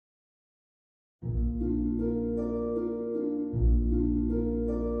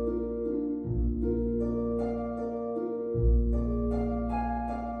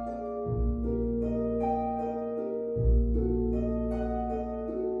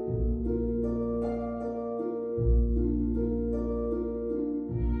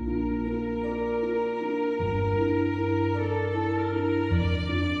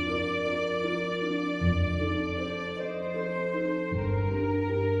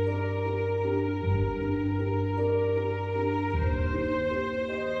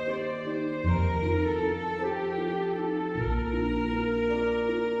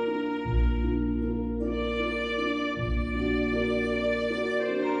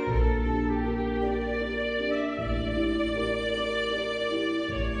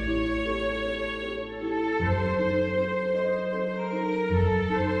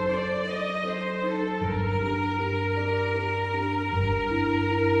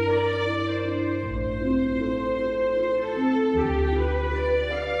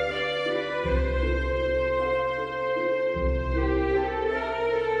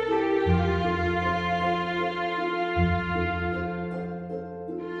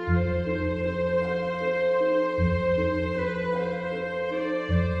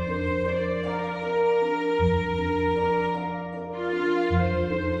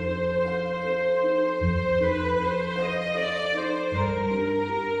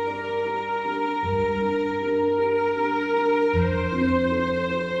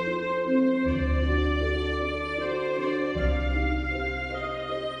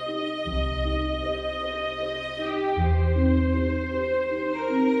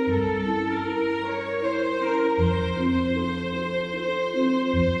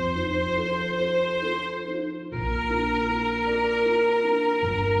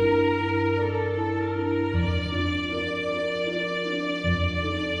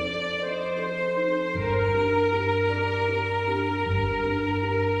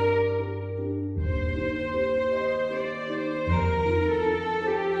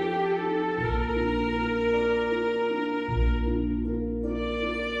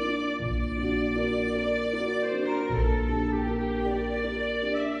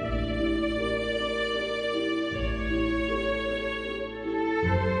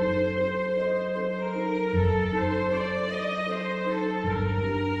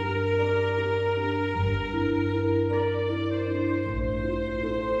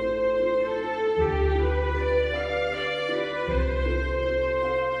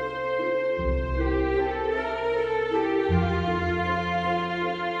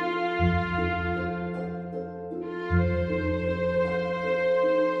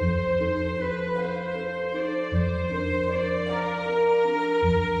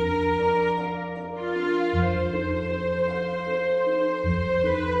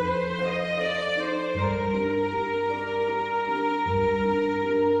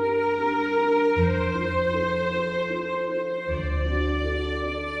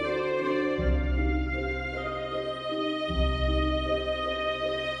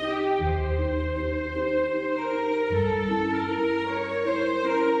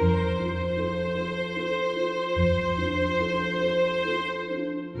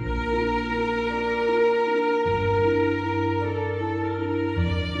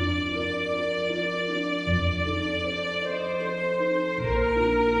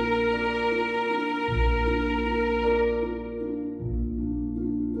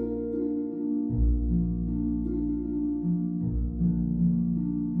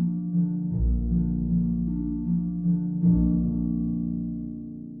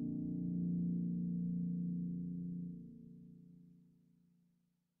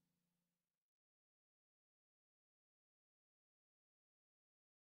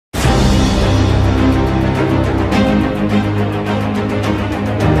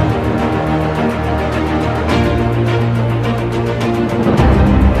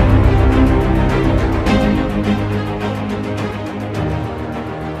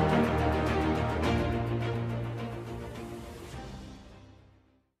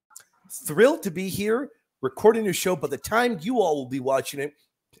thrilled to be here recording the show. By the time you all will be watching it,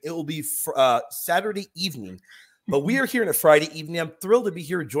 it will be Saturday evening. But we are here on a Friday evening. I'm thrilled to be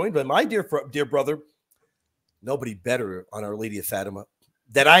here joined by my dear brother. Nobody better on Our Lady of Fatima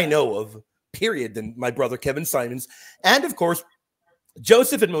that I know of, period, than my brother Kevin Simons. And, of course,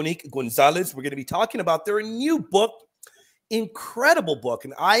 Joseph and Monique Gonzalez. We're going to be talking about their new book, incredible book.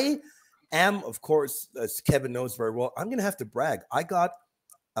 And I am, of course, as Kevin knows very well, I'm going to have to brag. I got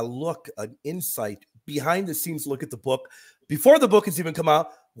a look, an insight, behind-the-scenes look at the book before the book has even come out,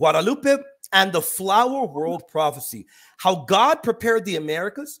 Guadalupe and the Flower World Prophecy, how God prepared the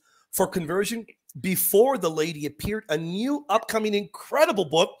Americas for conversion before the lady appeared, a new upcoming incredible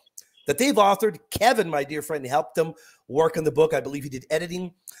book that they've authored. Kevin, my dear friend, helped them work on the book. I believe he did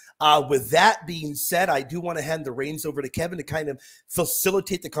editing. With that being said, I do want to hand the reins over to Kevin to kind of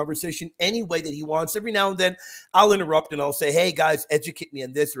facilitate the conversation any way that he wants. Every now and then, I'll interrupt and I'll say, hey, guys, educate me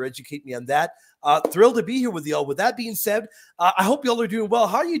on this or educate me on that. Thrilled to be here with y'all. With that being said, I hope y'all are doing well.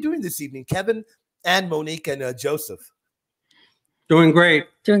 How are you doing this evening, Kevin and Monique and Joseph? Doing great.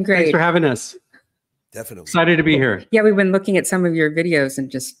 Doing great. Thanks for having us. Definitely. Excited to be here. Yeah, we've been looking at some of your videos and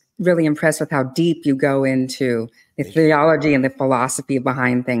just really impressed with how deep you go into the theology and the philosophy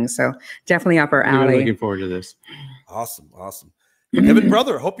behind things. So definitely up our alley. Really looking forward to this. Awesome. Awesome. Kevin,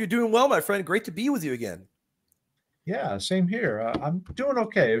 brother, hope you're doing well, my friend. Great to be with you again. Yeah, same here. I'm doing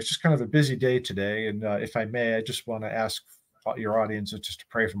okay. It was just kind of a busy day today. And if I may, I just want to ask your audience just to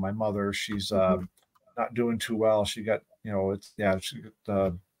pray for my mother. She's not doing too well. She got,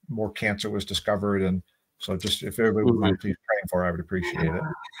 more cancer was discovered. And so just if everybody would mind please praying for her, I would appreciate it.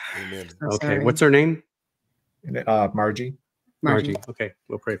 Amen. Okay. What's her name? Margie. Margie. Okay.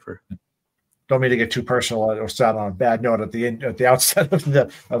 We'll pray for her. Don't mean to get too personal or sound on a bad note at the outset of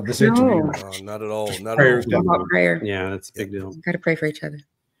this interview. No, not at all. Not Prayers at all. About prayer. Yeah, that's a big deal. Got to pray for each other.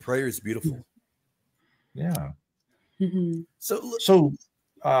 Prayer is beautiful. Yeah. So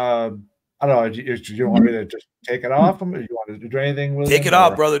I don't know. Do you want me to just take it off? Do you want to do anything with it? Take it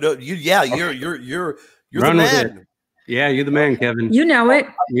off, brother. You're the man. Yeah, you're the man, Kevin. You know it.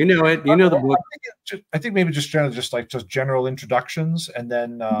 You know it. You know the book. I think maybe just general introductions, and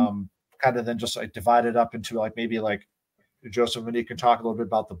then kind of then just like divide it up into maybe Joseph and Monique can talk a little bit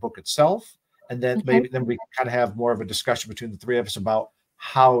about the book itself, and then maybe then we can kind of have more of a discussion between the three of us about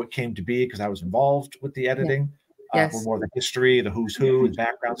how it came to be, because I was involved with the editing. Yes. More the history, the who's who, the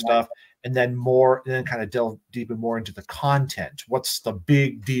background stuff, and then kind of delve deeper more into the content. What's the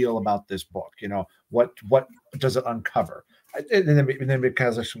big deal about this book? What does it uncover? And then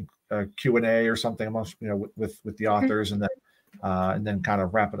because there's some Q&A or something amongst with the authors, and then kind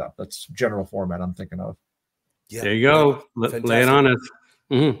of wrap it up. That's general format I'm thinking of. Yeah. There you go. Lay it on us.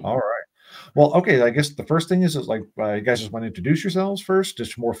 All right. Well, okay. I guess the first thing is you guys just want to introduce yourselves first,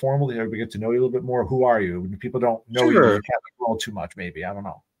 just more formally. We get to know you a little bit more. Who are you? When people don't know you can't roll too much. Maybe I don't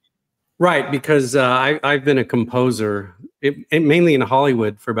know. Right, because I've been a composer, mainly in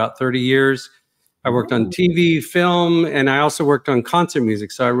Hollywood, for about 30 years. I worked on TV, film, and I also worked on concert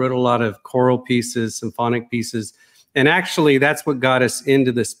music. So I wrote a lot of choral pieces, symphonic pieces, and actually that's what got us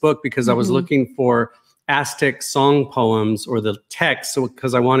into this book, because I was looking for Aztec song poems or the text,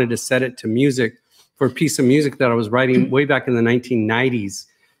 because I wanted to set it to music for a piece of music that I was writing way back in the 1990s.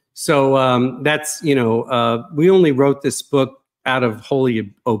 So that's, we only wrote this book out of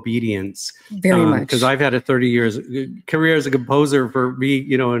holy obedience. Very much. Because I've had a 30 years career as a composer for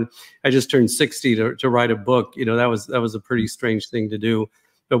me, and I just turned 60 to write a book. That was a pretty strange thing to do.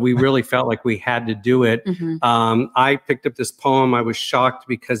 But we really felt like we had to do it. I picked up this poem. I was shocked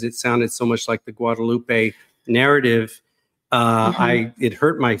because it sounded so much like the Guadalupe narrative. It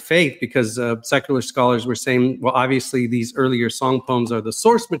hurt my faith, because secular scholars were saying, well, obviously these earlier song poems are the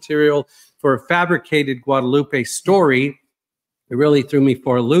source material for a fabricated Guadalupe story. It really threw me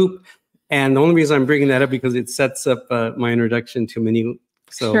for a loop. And the only reason I'm bringing that up because it sets up my introduction to Monique.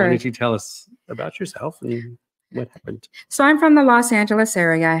 So why don't you tell us about yourself and what happened? So I'm from the Los Angeles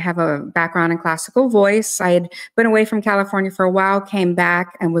area. I have a background in classical voice. I had been away from California for a while, came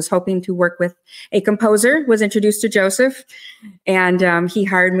back and was hoping to work with a composer, was introduced to Joseph, and he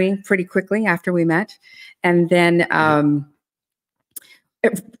hired me pretty quickly after we met. And then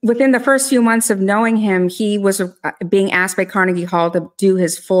within the first few months of knowing him, he was being asked by Carnegie Hall to do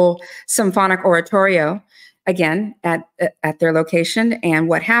his full symphonic oratorio again at their location. And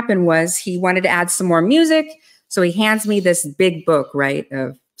what happened was he wanted to add some more music. So he hands me this big book, right,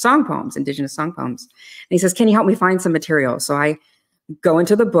 of song poems, indigenous song poems. And he says, can you help me find some material? So I go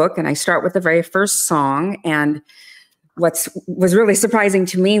into the book and I start with the very first song. And was really surprising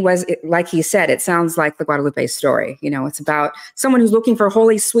to me was, like he said, it sounds like the Guadalupe story. You know, it's about someone who's looking for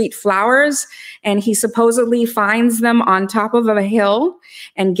holy, sweet flowers, and he supposedly finds them on top of a hill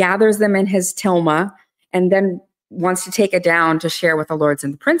and gathers them in his tilma, and then wants to take it down to share with the lords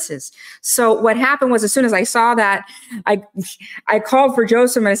and the princes. So what happened was, as soon as I saw that, I called for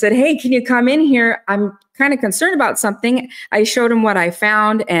Joseph and I said, hey, can you come in here? I'm kind of concerned about something. I showed him what I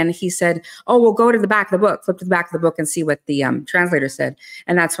found, and he said, oh, we'll go to the back of the book, flip to the back of the book and see what the translator said.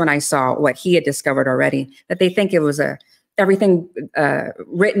 And that's when I saw what he had discovered already, that they think it was everything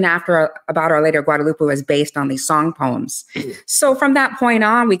written about Our Lady of Guadalupe was based on these song poems. So from that point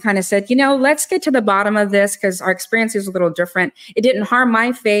on, we kind of said, you know, let's get to the bottom of this, because our experience is a little different. It didn't harm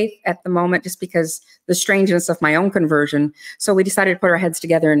my faith at the moment, just because the strangeness of my own conversion. So we decided to put our heads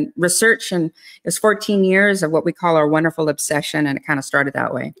together and research, and it was 14 years of what we call our wonderful obsession, and it kind of started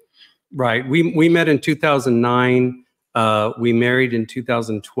that way. Right. We met in 2009. We married in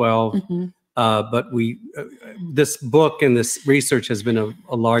 2012. Mm-hmm. But this book and this research has been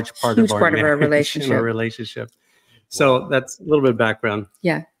a large part of our relationship. So that's a little bit of background.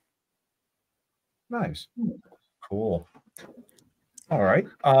 Yeah. Nice. Cool. All right.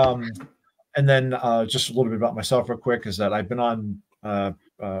 And then just a little bit about myself real quick is that I've been on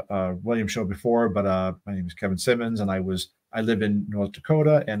William's show before, but my name is Kevin Simmons, and I live in North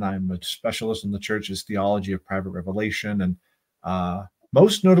Dakota, and I'm a specialist in the church's theology of private revelation. And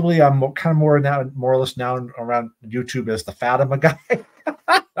most notably, I'm kind of more or less now around YouTube as the Fatima guy.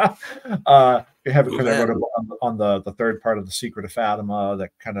 Because I wrote on the third part of The Secret of Fatima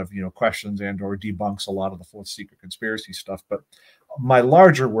that kind of, you know, questions and or debunks a lot of the Fourth Secret conspiracy stuff. But my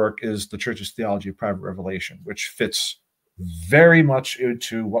larger work is the church's theology of private revelation, which fits very much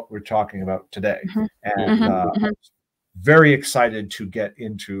into what we're talking about today. Mm-hmm. And I'm very excited to get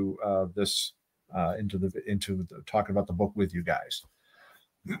into this, into the talking about the book with you guys.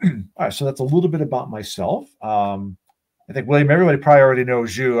 All right, so that's a little bit about myself. I think, William, everybody probably already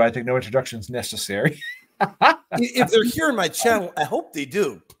knows you. I think no introduction is necessary. If they're here on my channel, I hope they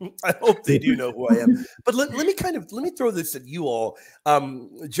do. I hope they do know who I am. But let me throw this at you all,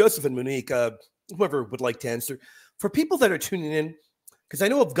 Joseph and Monique, whoever would like to answer. For people that are tuning in, because I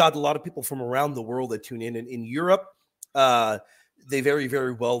know I've got a lot of people from around the world that tune in. And in Europe, they very,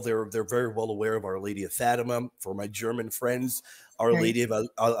 very well, they're very well aware of Our Lady of Fatima. For my German friends, Our Lady of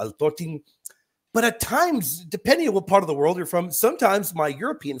Al-Totin. But at times, depending on what part of the world you're from, sometimes my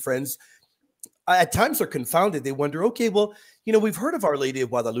European friends, at times are confounded. They wonder, okay, well, you know, we've heard of Our Lady of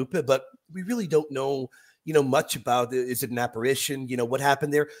Guadalupe, but we really don't know, you know, much about it. Is it an apparition? You know, what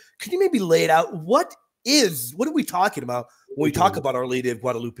happened there? Could you maybe lay it out? What are we talking about when we talk about Our Lady of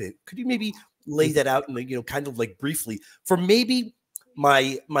Guadalupe? Could you maybe lay that out and, you know, kind of like briefly for maybe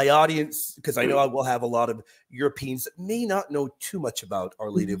my audience, because I know I will have a lot of Europeans that may not know too much about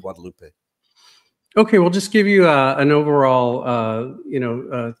Our Lady of Guadalupe. Okay, we'll just give you an overall,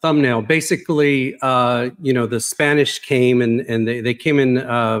 thumbnail. Basically, the Spanish came and they came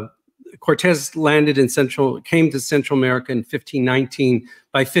in. Cortez came to Central America in 1519.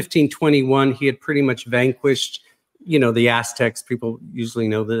 By 1521, he had pretty much vanquished, the Aztecs. People usually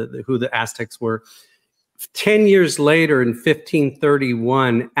know who the Aztecs were. 10 years later, in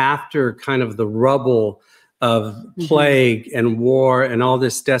 1531, after kind of the rubble of plague and war and all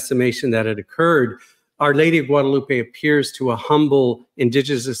this decimation that had occurred, Our Lady of Guadalupe appears to a humble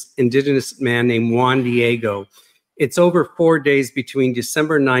indigenous man named Juan Diego. It's over 4 days between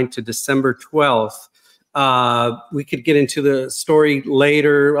December 9th to December 12th. We could get into the story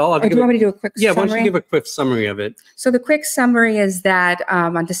later. Do you want me to do a quick summary? Yeah, why don't you give a quick summary of it? So the quick summary is that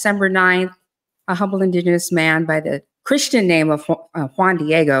on December 9th, a humble indigenous man by the Christian name of Juan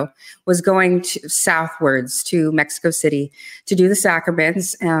Diego was going southwards to Mexico City to do the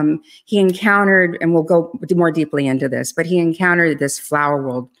sacraments. He encountered, and we'll go more deeply into this, but he encountered this flower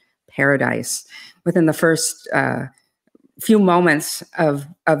world paradise within the first few moments of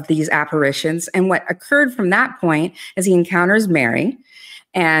these apparitions. And what occurred from that point is he encounters Mary,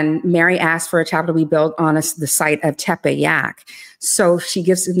 and Mary asked for a chapel to be built on the site of Tepeyac. So she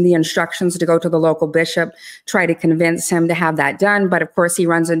gives him the instructions to go to the local bishop, try to convince him to have that done. But of course, he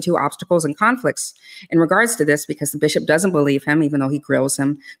runs into obstacles and conflicts in regards to this because the bishop doesn't believe him, even though he grills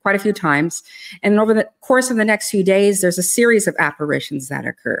him quite a few times. And over the course of the next few days, there's a series of apparitions that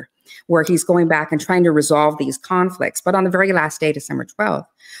occur where he's going back and trying to resolve these conflicts. But on the very last day, December 12th,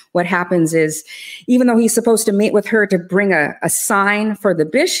 what happens is, even though he's supposed to meet with her to bring a sign for the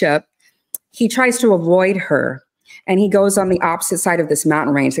bishop, he tries to avoid her. And he goes on the opposite side of this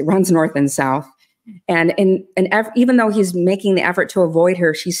mountain range. It runs north and south. And even though he's making the effort to avoid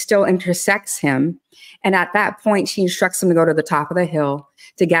her, she still intersects him. And at that point, she instructs him to go to the top of the hill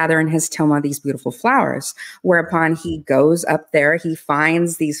to gather in his tilma these beautiful flowers, whereupon he goes up there, he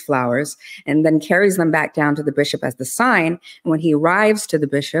finds these flowers, and then carries them back down to the bishop as the sign. And when he arrives to the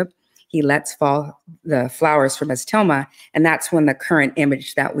bishop, he lets fall the flowers from his tilma. And that's when the current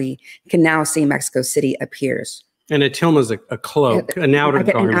image that we can now see in Mexico City appears. And a tilma is a cloak, an outer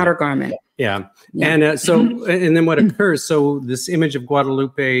garment. An outer garment. Yeah. And and then what occurs, so this image of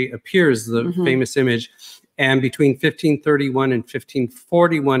Guadalupe appears, the famous image, and between 1531 and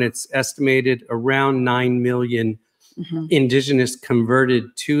 1541, it's estimated around 9 million indigenous converted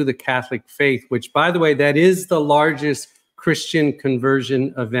to the Catholic faith, which, by the way, that is the largest Christian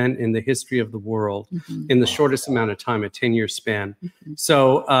conversion event in the history of the world in the shortest amount of time, a 10-year span.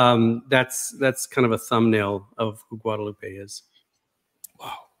 So that's kind of a thumbnail of who Guadalupe is.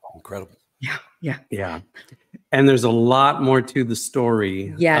 Wow, incredible. Yeah. And there's a lot more to the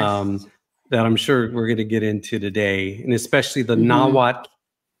story that I'm sure we're going to get into today, and especially the Nahuatl.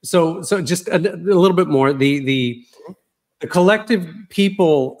 So just a little bit more. The collective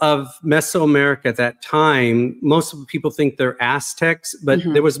people of Mesoamerica at that time, most of the people think they're Aztecs, but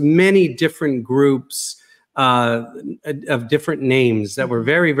there was many different groups of different names that were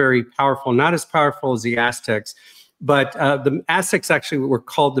very, very powerful, not as powerful as the Aztecs, but the Aztecs actually were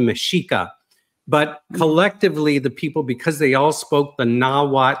called the Mexica. But collectively, the people, because they all spoke the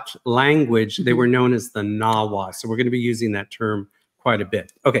Nahuatl language, they were known as the Nahuas. So we're going to be using that term quite a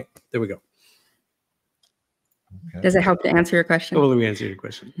bit. Okay, there we go. Okay. Does it help to answer your question? Totally answer your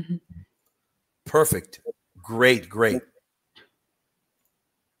question. Perfect. Great.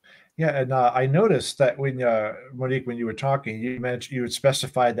 Yeah, and I noticed that when Monique, when you were talking, you mentioned you had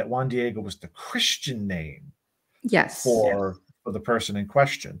specified that Juan Diego was the Christian name. Yes. For the person in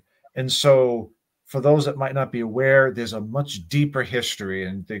question. And so for those that might not be aware, there's a much deeper history,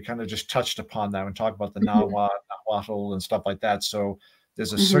 and they kind of just touched upon that and talk about the Nahuatl and stuff like that. So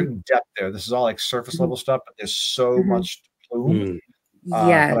there's a certain depth there. This is all like surface level stuff, but there's so much to plume.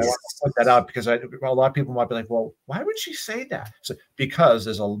 Yes. But I want to point that out because a lot of people might be like, well, why would she say that? So, because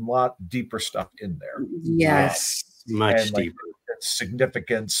there's a lot deeper stuff in there. Yes. Much deeper.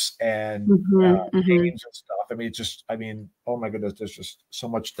 Significance and names and stuff. I mean, oh my goodness, there's just so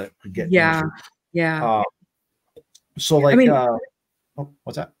much that we get into. So like,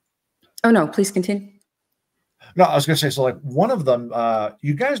 what's that? Oh no, please continue. No, I was going to say, so like one of them,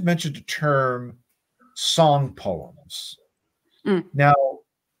 you guys mentioned the term song poems. Now,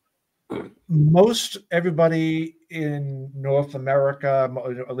 most everybody in North America,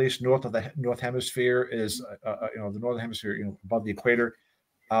 at least north of the North Hemisphere, is the Northern Hemisphere, above the equator.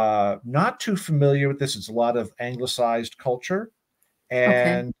 Not too familiar with this. It's a lot of anglicized culture.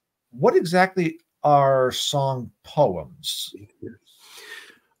 And what exactly are song poems?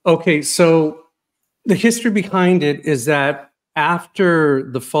 Okay, so the history behind it is that after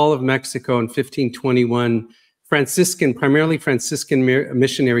the fall of Mexico in 1521, primarily Franciscan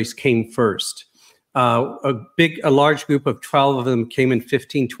missionaries came first. A large group of 12 of them came in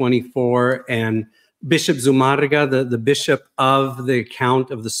 1524, and Bishop Zumarraga, the bishop of the account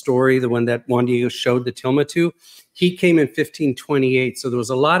of the story, the one that Juan Diego showed the tilma to, he came in 1528. So there was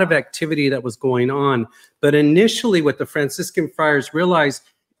a lot of activity that was going on. But initially what the Franciscan friars realized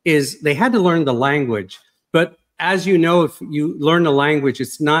is they had to learn the language. But as you know, if you learn the language,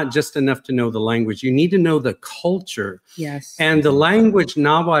 it's not just enough to know the language. You need to know the culture. Yes. And the language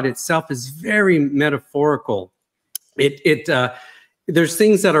Nahuatl itself is very metaphorical. There's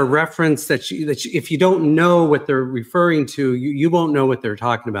things that are referenced that if you don't know what they're referring to, you won't know what they're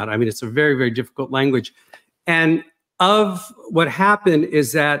talking about. I mean, it's a very, very difficult language. And of what happened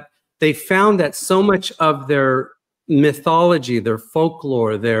is that they found that so much of their mythology, their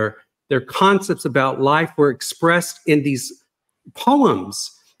folklore, their concepts about life were expressed in these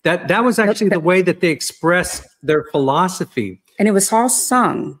poems. That was actually the way that they expressed their philosophy. And it was all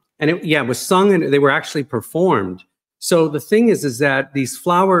sung. And it was sung, and they were actually performed. So the thing is that these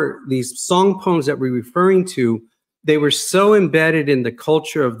song poems that we're referring to, they were so embedded in the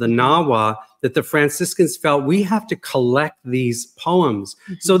culture of the Nahua that the Franciscans felt we have to collect these poems.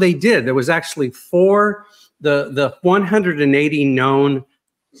 So they did. There was actually the 180 known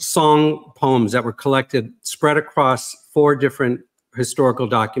song poems that were collected, spread across 4 different historical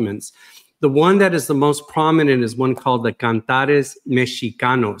documents. The one that is the most prominent is one called the Cantares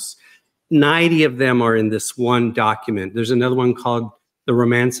Mexicanos. 90 of them are in this one document. There's another one called the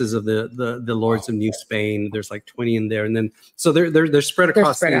Romances of the Lords of New Spain. There's like 20 in there, and then so they're spread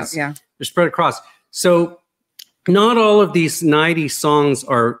across. They're spread across. So not all of these 90 songs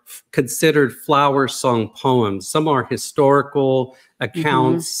are considered flower song poems. Some are historical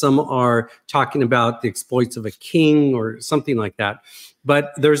accounts. Some are talking about the exploits of a king or something like that.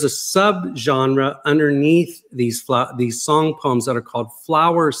 But there's a subgenre underneath these song poems that are called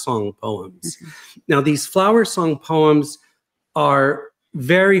flower song poems. Now, these flower song poems are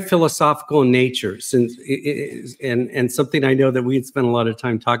very philosophical in nature, and something I know that we had spent a lot of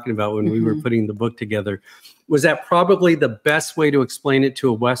time talking about when we were putting the book together was that probably the best way to explain it to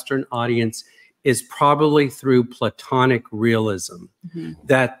a Western audience is probably through Platonic realism.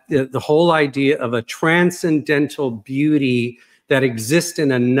 That the whole idea of a transcendental beauty that exists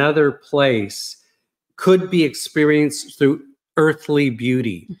in another place could be experienced through earthly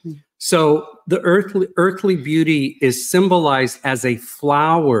beauty. So the earthly beauty is symbolized as a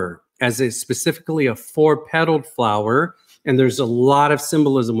flower, specifically a four-petaled flower. And there's a lot of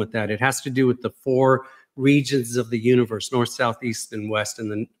symbolism with that. It has to do with the four regions of the universe, north, south, east, and west,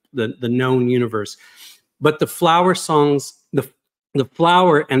 and the known universe. But the flower songs, the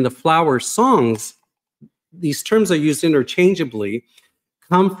flower and the flower songs, these terms are used interchangeably,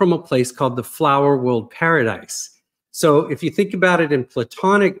 come from a place called the flower world paradise. So if you think about it in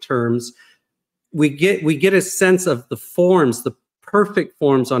Platonic terms, we get a sense of the forms, the perfect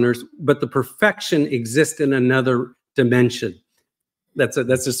forms on earth, but the perfection exists in another dimension. That's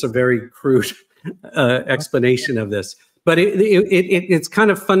just a very crude explanation of this, but it's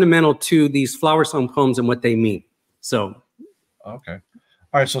kind of fundamental to these flower song poems and what they mean. So, okay,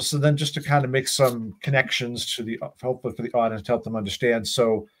 all right. So then, just to kind of make some connections to hopefully for the audience to help them understand.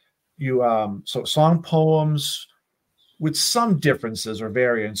 So, so song poems with some differences or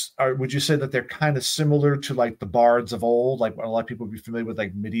variants, would you say that they're kind of similar to like the bards of old? Like a lot of people would be familiar with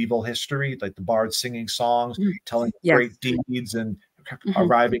like medieval history, like the bards singing songs, telling great deeds and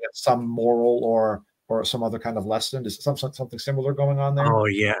arriving at some moral or some other kind of lesson. Is something similar going on there? Oh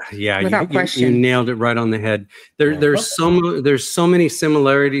yeah. Without question. You nailed it right on the head. There's so many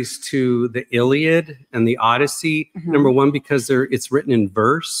similarities to the Iliad and the Odyssey. Number one, because it's written in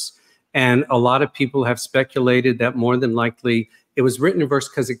verse. And a lot of people have speculated that more than likely it was written in verse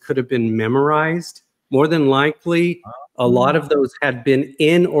because it could have been memorized. More than likely, a lot of those had been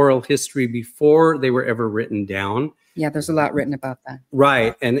in oral history before they were ever written down. Yeah, there's a lot written about that.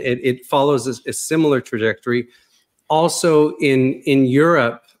 Right. And it follows a similar trajectory. Also in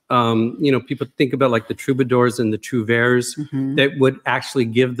Europe, people think about like the troubadours and the trouvères that would actually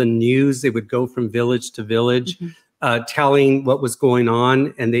give the news. They would go from village to village. Telling what was going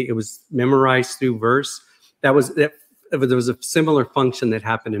on, and it was memorized through verse. There was a similar function that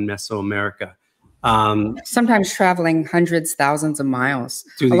happened in Mesoamerica. Sometimes traveling hundreds, thousands of miles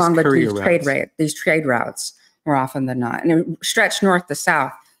along these trade routes more often than not, and it stretched north to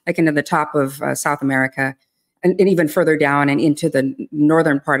south, like into the top of South America, and even further down and into the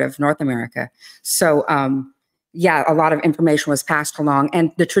northern part of North America. So, a lot of information was passed along,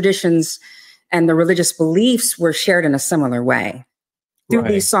 and the traditions and the religious beliefs were shared in a similar way through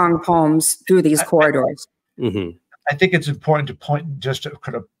these song poems, through these corridors. I think it's important to point, just to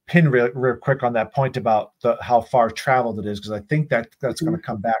kind of pin real quick on that point about how far traveled it is, because I think that's going to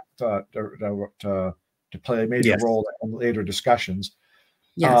come back to play a major role in later discussions.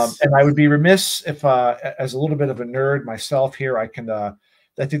 Yes. And I would be remiss if, as a little bit of a nerd myself here, I think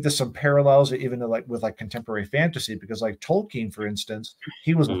there's some parallels even with contemporary fantasy, because like Tolkien, for instance,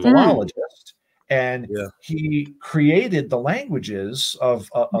 he was a philologist. And he created the languages of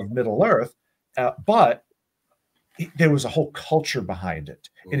Middle Earth, but there was a whole culture behind it.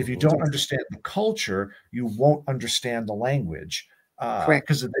 And if you don't understand the culture, you won't understand the language,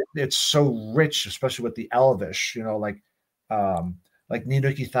 because it's so rich, especially with the Elvish. Like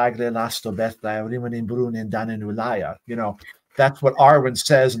Ninuki Thagle Lasto Bethla Rimanin Brunin Danin Ulaya. That's what Arwen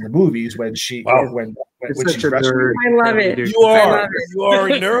says in the movies when she's rescued. I love it. You are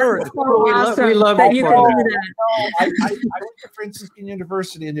a nerd. We love that you can do that. I went to Franciscan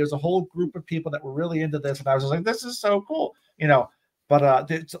University, and there's a whole group of people that were really into this, and I was like, "This is so cool," But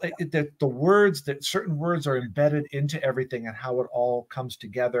the words, that certain words are embedded into everything, and how it all comes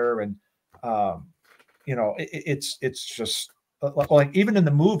together, and it's just like even in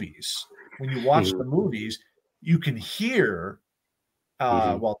the movies, when you watch the movies, you can hear.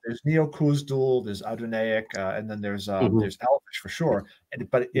 Well, there's Neo Kuzdul, there's Adunaic, and then there's Elvish for sure.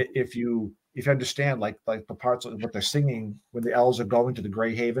 But if you understand like the parts of what they're singing when the elves are going to the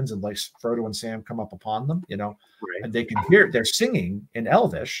Grey Havens, and like Frodo and Sam come up upon them, and they can hear they're singing in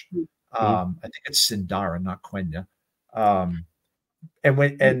Elvish. I think it's Sindarin, not Quenya. And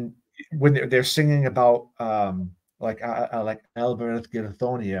when they're singing about like Albert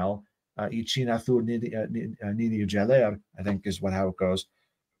Girthoniel, Ichina Thur Nidi Jaler, I think is how it goes.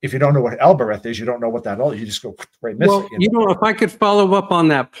 If you don't know what Elbereth is, you don't know what that all. You just go right miss well, it. You know, if I could follow up on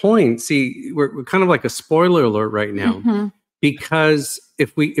that point, see, we're kind of like a spoiler alert right now, because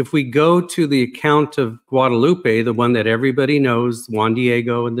if we go to the account of Guadalupe, the one that everybody knows, Juan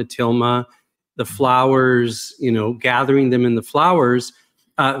Diego and the tilma, the flowers, you know, gathering them in the flowers,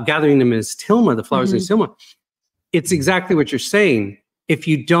 gathering them as tilma, the flowers in tilma, it's exactly what you're saying. If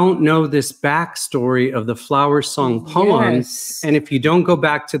you don't know this backstory of the flower song poem, and if you don't go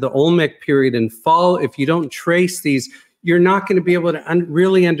back to the Olmec period and if you don't trace these, you're not going to be able to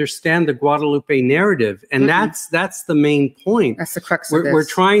really understand the Guadalupe narrative. And that's the main point. That's the crux of this. We're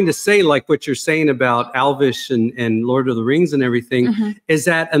trying to say, like what you're saying about Elvish and Lord of the Rings and everything, is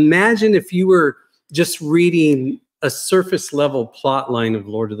that imagine if you were just reading a surface level plot line of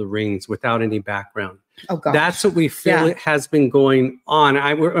Lord of the Rings without any background. Oh, gosh. That's what we feel it has been going on.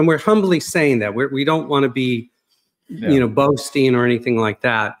 And we're humbly saying that. We don't want to be, you know, boasting or anything like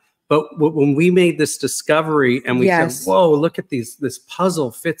that. But when we made this discovery and we said, whoa, look at this puzzle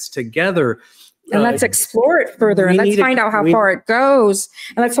fits together. And let's explore it further, and let's find out how far it goes.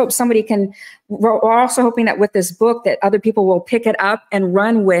 And let's hope somebody can. We're also hoping that with this book that other people will pick it up and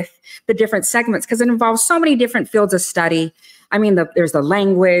run with the different segments, because it involves so many different fields of study. I mean, there's the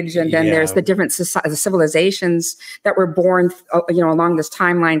language, and then there's the different civilizations that were born, you know, along this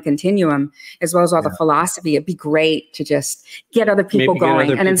timeline continuum, as well as all the philosophy. It'd be great to just get other people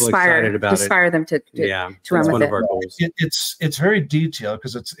going and inspire them to run with it. Our goals. It's very detailed,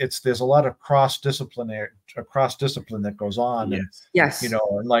 because there's a lot of cross discipline that goes on. Yes. You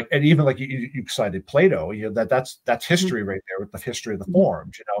know, and even like you cited Plato. You know, that's history right there with the history of the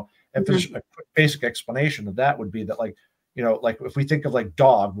forms. You know, and there's a quick basic explanation of that would be that, like, you know, like if we think of like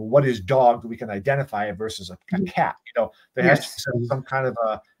dog, well, what is dog that we can identify it versus a cat? You know, there has to be some kind of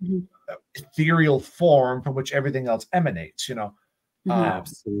a ethereal form from which everything else emanates. You know,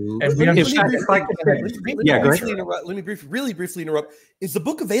 absolutely. And let me briefly interrupt. Is the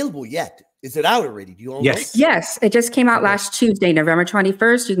book available yet? Is it out already? Do you all know? Yes, it just came out last Tuesday, November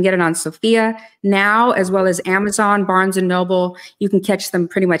 21st. You can get it on Sophia now, as well as Amazon, Barnes and Noble. You can catch them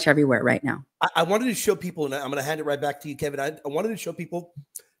pretty much everywhere right now. I wanted to show people, and I'm going to hand it right back to you, Kevin. I wanted to show people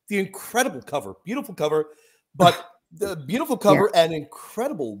the incredible cover, beautiful cover, but the beautiful cover and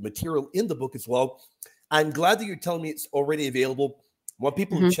incredible material in the book as well. I'm glad that you're telling me it's already available. I want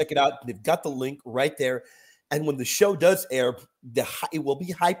people to check it out. They've got the link right there. And when the show does air, it will be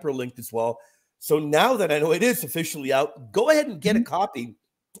hyperlinked as well. So now that I know it is officially out, go ahead and get a copy.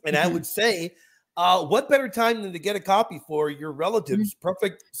 And I would say, what better time than to get a copy for your relatives?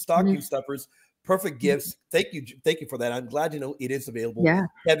 Perfect stocking stuffers, perfect gifts. Thank you for that. I'm glad to know it is available.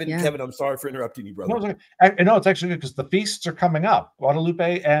 Kevin, I'm sorry for interrupting you, brother. No, it's actually good, because the feasts are coming up,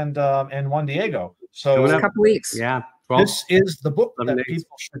 Guadalupe and Juan Diego. So in a couple weeks. This is the book that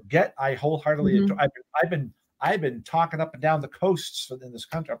people should get. I wholeheartedly enjoy. I've been talking up and down the coasts in this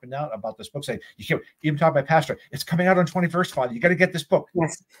country, up and down, about this book, saying, you can't even talk about Pastor. It's coming out on 21st, Father. You got to get this book.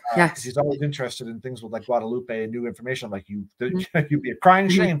 Yes. He's always interested in things with like Guadalupe and new information. Like you'd be a crying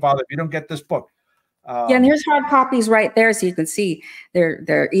shame, Father, if you don't get this book. And here's hard copies right there, so you can see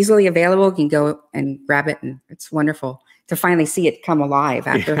they're easily available. You can go and grab it, and it's wonderful to finally see it come alive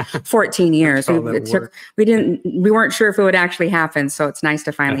after 14 years. We weren't sure if it would actually happen, so it's nice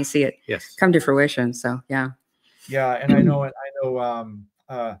to finally see it come to fruition. So and I know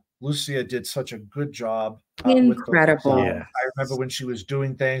Lucia did such a good job. Incredible. I remember when she was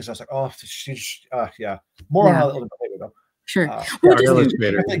doing things, I was like, oh, she's more on how later though. Sure. Get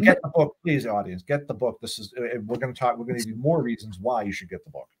the book, please, audience. Get the book. We're going to give you more reasons why you should get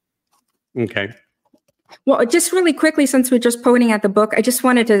the book. Okay. Well, just really quickly, since we're just pointing at the book, I just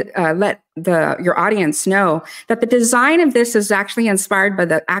wanted to let your audience know that the design of this is actually inspired by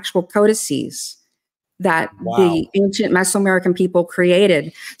the actual codices that the ancient Mesoamerican people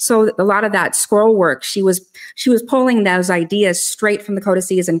created. So a lot of that scroll work, she was pulling those ideas straight from the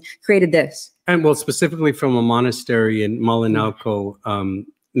codices and created this. And well, specifically from a monastery in Malinalco,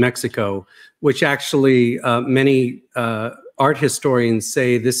 Mexico, which actually many art historians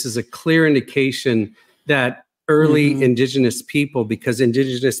say this is a clear indication that early indigenous people, because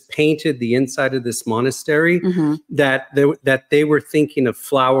indigenous painted the inside of this monastery, that they were thinking of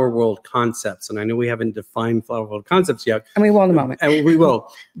flower world concepts. And I know we haven't defined flower world concepts yet. And we will in a moment. And we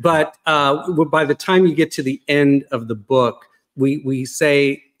will. But by the time you get to the end of the book, we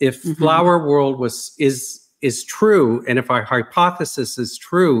say if flower world is true, and if our hypothesis is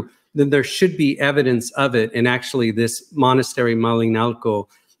true, then there should be evidence of it. And actually this monastery, Malinalco,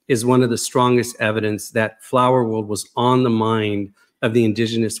 is one of the strongest evidence that flower world was on the mind of the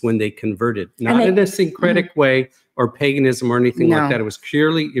indigenous when they converted, not in a syncretic way or paganism or anything like that. It was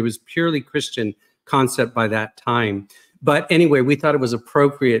purely Christian concept by that time. But anyway, we thought it was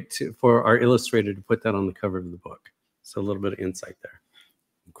appropriate for our illustrator to put that on the cover of the book. So a little bit of insight there.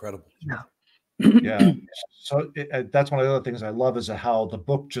 Incredible. Yeah. So that's one of the other things I love is how the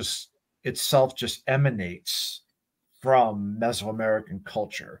book itself just emanates from Mesoamerican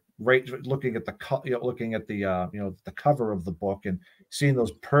culture. Right, looking at the the cover of the book and seeing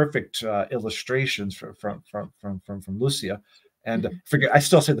those perfect illustrations from Lucia. And I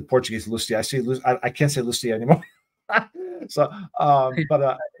still say the Portuguese Lucia. I say I can't say Lucia anymore. So,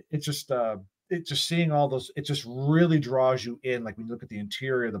 but it's just seeing all those. It just really draws you in. Like when you look at the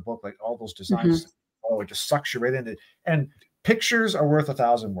interior of the book, like all those designs. Oh, it just sucks you right into it. And pictures are worth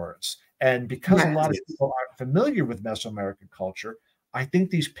 1,000 words. And because a lot of people aren't familiar with Mesoamerican culture, I think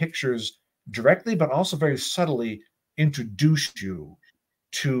these pictures directly, but also very subtly, introduce you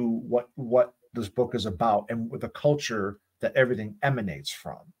to what this book is about and with the culture that everything emanates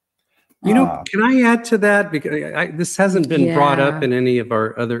from. You know, can I add to that? Because this hasn't been brought up in any of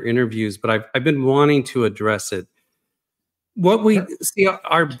our other interviews, but I've been wanting to address it. What we see,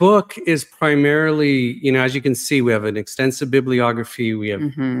 our book is primarily, you know, as you can see, we have an extensive bibliography. We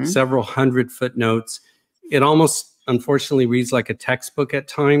have several hundred footnotes. It almost, unfortunately, reads like a textbook at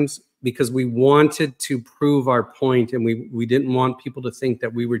times because we wanted to prove our point, and we didn't want people to think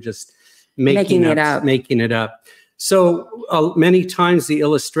that we were just making it up. So many times the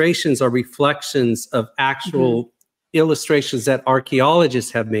illustrations are reflections of actual illustrations that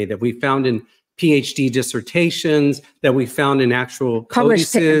archaeologists have made that we found in PhD dissertations, that we found in actual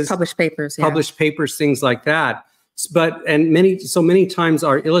published papers, published papers, things like that. But many times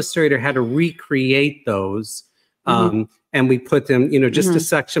our illustrator had to recreate those, and we put them, you know, just to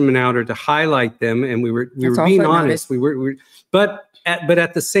section them out or to highlight them. And we were being honest. But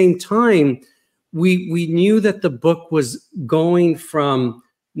at the same time, we knew that the book was going from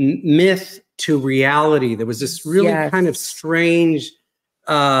myth to reality. There was this really kind of strange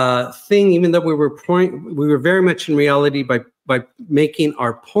thing, even though we were very much in reality by making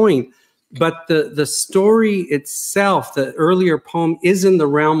our point. But the story itself, the earlier poem, is in the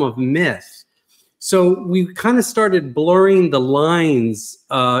realm of myth. So we kind of started blurring the lines,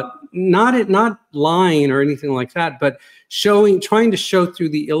 not lying or anything like that, but trying to show through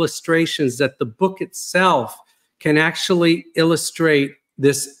the illustrations that the book itself can actually illustrate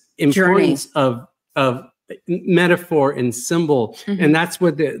this importance of metaphor and symbol. And that's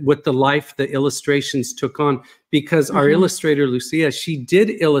what the illustrations took on, because our illustrator, Lucia, she did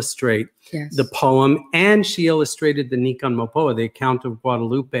illustrate the poem, and she illustrated the Nican Mopoa, the account of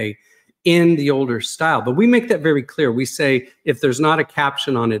Guadalupe, in the older style. But we make that very clear. We say, if there's not a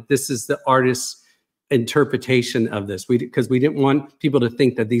caption on it, this is the artist's interpretation of this, because we didn't want people to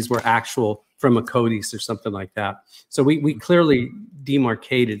think that these were actual from a codice or something like that. So we clearly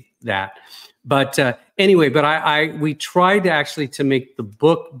demarcated that. But anyway, we tried to make the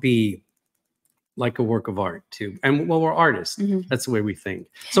book be like a work of art too. And well, we're artists. That's the way we think.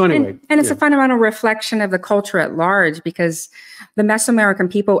 So anyway. And it's a fundamental reflection of the culture at large, because the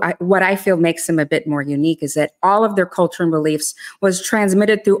Mesoamerican people, what I feel makes them a bit more unique is that all of their culture and beliefs was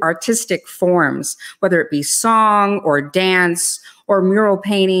transmitted through artistic forms, whether it be song or dance or mural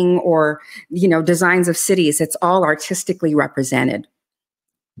painting or, you know, designs of cities. It's all artistically represented.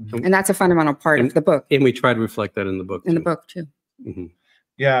 And that's a fundamental part of the book. And we try to reflect that in the book too.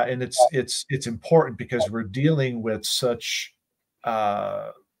 Yeah, and it's important because we're dealing with such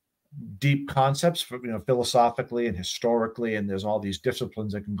deep concepts, philosophically and historically, and there's all these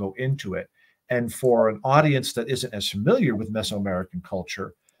disciplines that can go into it. And for an audience that isn't as familiar with Mesoamerican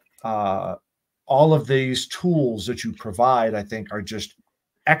culture, all of these tools that you provide, I think, are just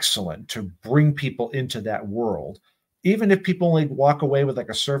excellent to bring people into that world. Even if people only walk away with like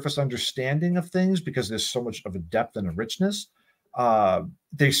a surface understanding of things, because there's so much of a depth and a richness,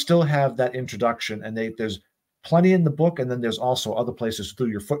 they still have that introduction, and there's plenty in the book, and then there's also other places through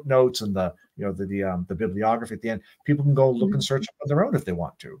your footnotes and the bibliography at the end. People can go look and search on their own if they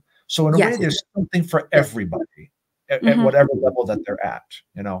want to. So in a way, there's something for everybody at whatever level that they're at,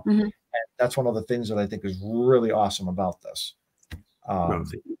 you know. And that's one of the things that I think is really awesome about this.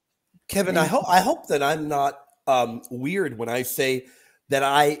 Kevin, I hope that I'm not weird when I say that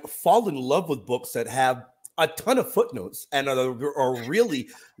I fall in love with books that have a ton of footnotes and are really,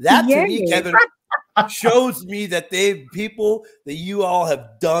 that to me, Kevin, shows me that you all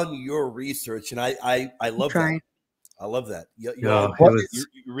have done your research, and I love that. I love that. You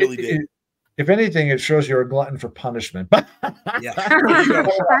really did. If anything, it shows you're a glutton for punishment. Yeah.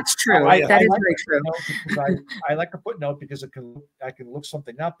 That's true. That is very true. I like a footnote because I can look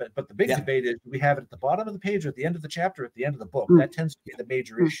something up. But the big debate is, do we have it at the bottom of the page or at the end of the chapter, or at the end of the book? That tends to be the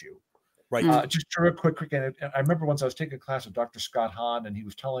major issue. Right. Just a real quick, and I remember once I was taking a class with Dr. Scott Hahn, and he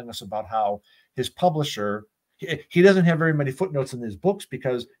was telling us about how his publisher, he doesn't have very many footnotes in his books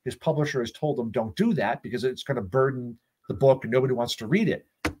because his publisher has told him, don't do that because it's going to burden the book and nobody wants to read it.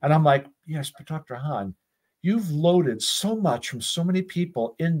 And I'm like, yes, but Dr. Hahn, you've loaded so much from so many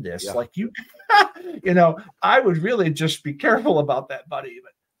people in this. Yeah. Like you know, I would really just be careful about that, buddy.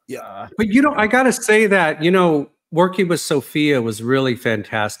 But yeah. But you know, I gotta say that, you know, working with Sophia was really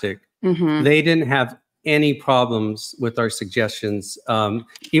fantastic. They didn't have any problems with our suggestions,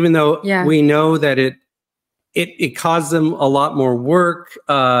 even though we know that it caused them a lot more work.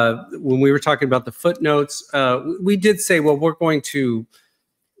 When we were talking about the footnotes, we did say, well, we're going to.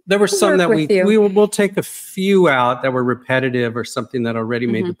 There were some that we'll take a few out that were repetitive or something that already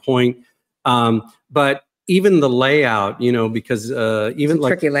made the point. But even the layout, you know, because even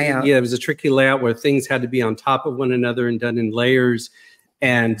like tricky layout. Yeah, it was a tricky layout where things had to be on top of one another and done in layers.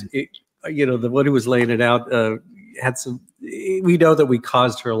 And it, you know, what he was laying it out had some. We know that we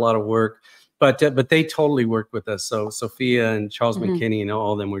caused her a lot of work, but they totally worked with us. So Sophia and Charles McKinney, and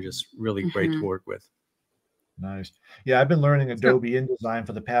all of them were just really great to work with. Nice. Yeah, I've been learning Adobe InDesign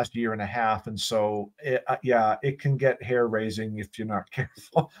for the past year and a half, and so it can get hair raising if you're not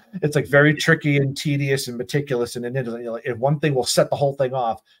careful. It's like very tricky and tedious and meticulous, and you know, if one thing will set the whole thing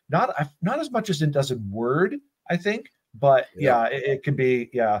off. Not as much as it does in Word, I think, but it can be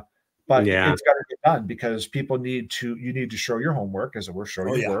But it's got to get done because people need to show your homework, as it were,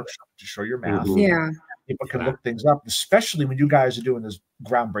 show your work, to show your math. People can look things up, especially when you guys are doing this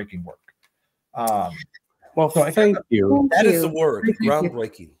groundbreaking work. Well, so thank you. That is the word,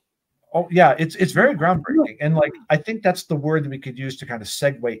 groundbreaking. Oh yeah, it's very groundbreaking, and like I think that's the word that we could use to kind of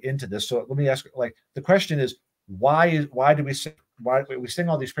segue into this. So let me ask, like, the question is, why do we sing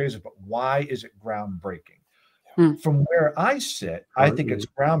all these praises, but why is it groundbreaking? From where I sit, I think it's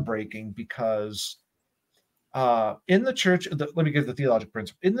groundbreaking because in the church, let me give the theological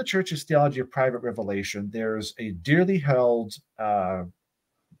principle. In the church's theology of private revelation, there's a dearly held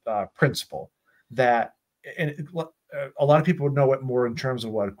principle that, and a lot of people would know it more in terms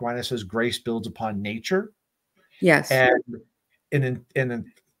of what Aquinas says, grace builds upon nature. Yes. And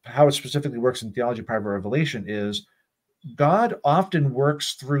in how it specifically works in theology of private revelation is God often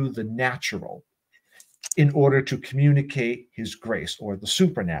works through the natural in order to communicate his grace or the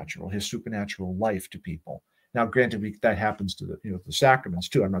supernatural, his supernatural life to people. Now, granted, that happens to the sacraments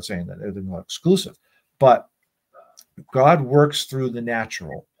too. I'm not saying that they're not exclusive, but God works through the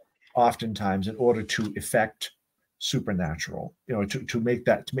natural oftentimes in order to effect supernatural, to make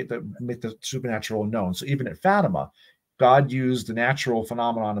the supernatural known. So even at Fatima, God used the natural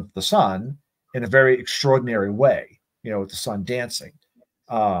phenomenon of the sun in a very extraordinary way, with the sun dancing.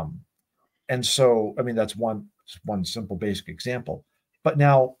 And so, I mean, that's one simple basic example. But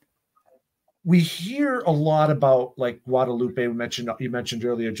now we hear a lot about, like, Guadalupe. You mentioned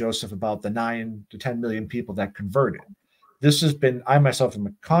earlier, Joseph, about the 9 to 10 million people that converted. This has been, I myself am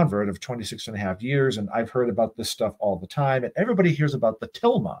a convert of 26 and a half years, and I've heard about this stuff all the time. And everybody hears about the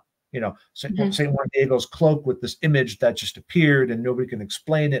tilma, St. Juan Diego's cloak with this image that just appeared and nobody can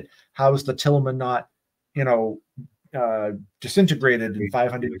explain it. How is the tilma not, disintegrated in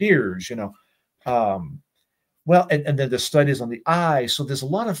 500 years, well, and then the studies on the eye. So there's a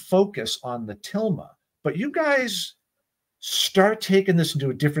lot of focus on the tilma, but you guys start taking this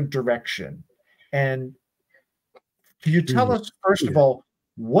into a different direction. And can you tell us, first of all,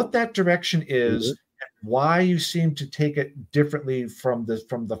 what that direction is and why you seem to take it differently from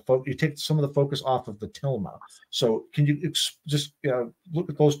the you take some of the focus off of the tilma. So can you just look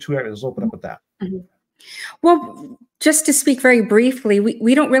at those two areas, open up with that. Well, just to speak very briefly,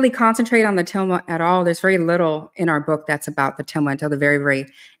 we don't really concentrate on the tilma at all. There's very little in our book that's about the tilma until the very, very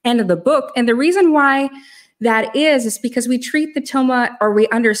end of the book. And the reason why that is because we treat the tilma, or we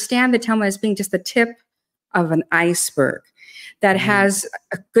understand the tilma, as being just the tip of an iceberg that has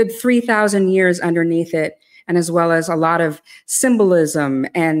a good 3,000 years underneath it, and as well as a lot of symbolism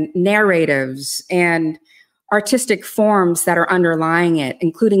and narratives and artistic forms that are underlying it,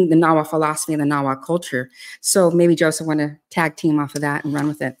 including the Nahua philosophy and the Nahua culture. So maybe Joseph want to tag team off of that and run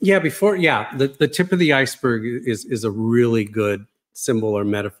with it. Yeah, the tip of the iceberg is a really good symbol or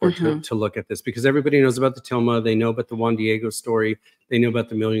metaphor to look at this, because everybody knows about the tilma, they know about the Juan Diego story, they know about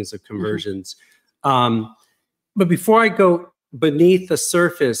the millions of conversions. But before I go beneath the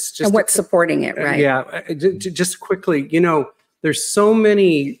surface, and what's supporting it, right? Yeah, just quickly, there's so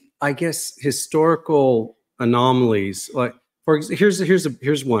many I guess, historical anomalies. Like,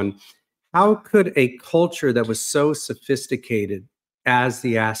 here's one. How could a culture that was so sophisticated as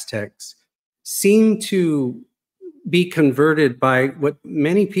the Aztecs seem to be converted by what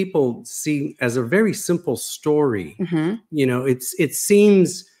many people see as a very simple story? You know, it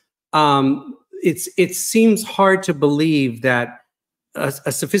seems hard to believe that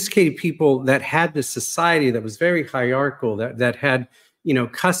a sophisticated people that had this society that was very hierarchical, that had, you know,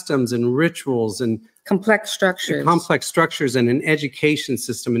 customs and rituals and complex structures and an education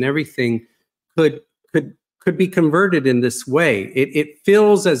system and everything could be converted in this way. It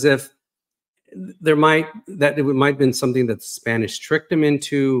feels as if it might have been something that the Spanish tricked them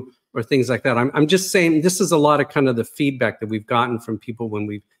into, or things like that. I'm just saying, this is a lot of kind of the feedback that we've gotten from people when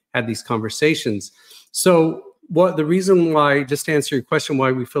we've had these conversations. So the reason why, just to answer your question,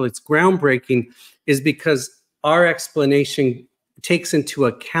 why we feel it's groundbreaking is because our explanation takes into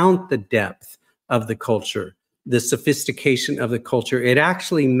account the depth of the culture, the sophistication of the culture. It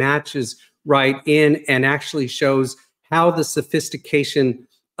actually matches right in and actually shows how the sophistication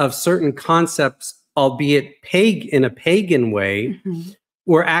of certain concepts, albeit in a pagan way,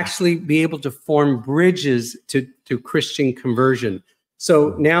 will actually be able to form bridges to Christian conversion.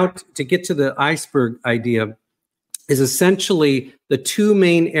 So now to get to the iceberg idea is essentially the two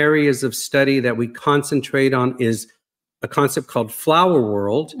main areas of study that we concentrate on is a concept called flower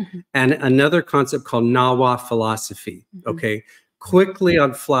world and another concept called Nahua philosophy. Okay, quickly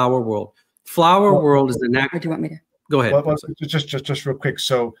on flower world. Flower world is an act. Do you want me to go ahead? Just real quick.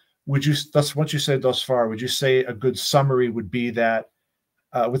 So would you, once you said thus far, would you say a good summary would be that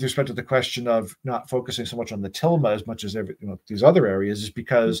with respect to the question of not focusing so much on the tilma as much as these other areas, is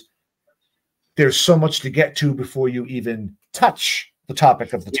because there's so much to get to before you even touch the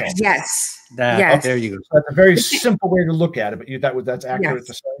topic of the tilma? Yes. Yes. There you go. So that's a very simple way to look at it, but that's accurate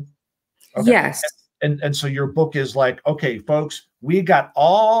to say? Okay. Yes. And so your book is like, okay, folks, we got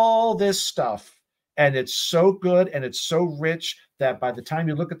all this stuff, and it's so good and it's so rich that by the time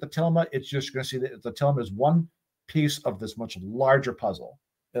you look at the tilma, it's just going to see that the tilma is one piece of this much larger puzzle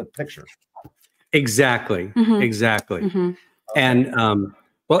picture. Exactly. Exactly. And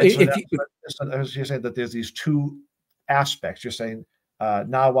well, as you're saying that there's these two aspects. You're saying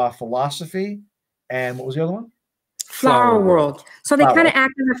Nahua philosophy, and what was the other one? Flower world. So they kind of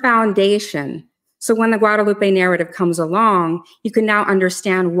act as a foundation. So when the Guadalupe narrative comes along, you can now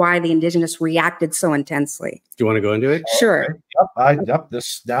understand why the indigenous reacted so intensely. Do you want to go into it? Sure. Okay. Yep.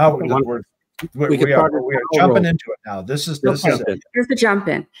 This now we are jumping into it now. This is it. Here's the jump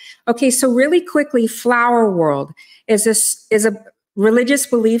in. Okay, so really quickly, flower world is a religious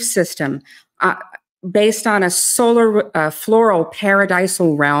belief system based on a solar floral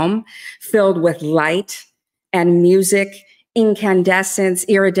paradisal realm filled with light and music, incandescence,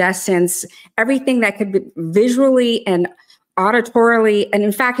 iridescence, everything that could be visually and auditorily, and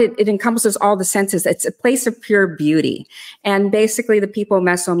in fact, it encompasses all the senses. It's a place of pure beauty. And basically, the people of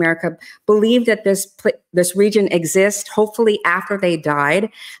Mesoamerica believed that this region exists, hopefully after they died.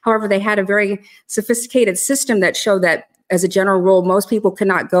 However, they had a very sophisticated system that showed that, as a general rule, most people could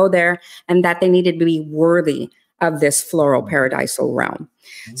not go there, and that they needed to be worthy of this floral paradisal realm.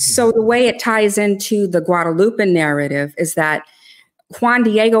 So the way it ties into the Guadalupe narrative is that Juan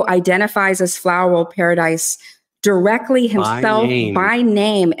Diego identifies as flower paradise directly himself by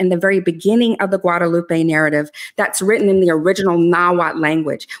name in the very beginning of the Guadalupe narrative that's written in the original Nahuatl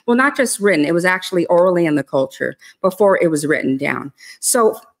language. Well, not just written, it was actually orally in the culture before it was written down.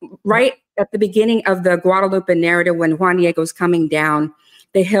 So right at the beginning of the Guadalupe narrative, when Juan Diego's coming down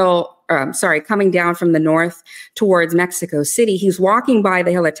the hill, coming down from the north towards Mexico City, he's walking by the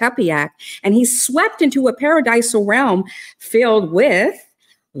hill of Tepeyac, and he's swept into a paradisal realm filled with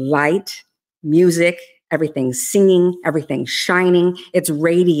light, music, everything's singing, everything's shining, it's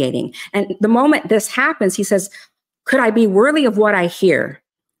radiating. And the moment this happens, he says, could I be worthy of what I hear?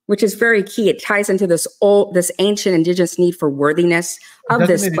 Which is very key. It ties into this ancient indigenous need for worthiness of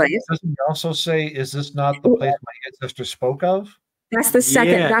this place. Doesn't he also say, is this not the place my ancestors spoke of? That's the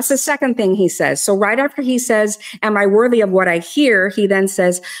second. Yes. That's the second thing he says. So right after he says, am I worthy of what I hear? He then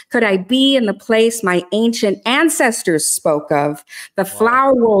says, could I be in the place my ancient ancestors spoke of, the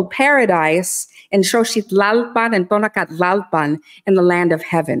flower world paradise in Xochitlalpan and Tonacatlalpan in the land of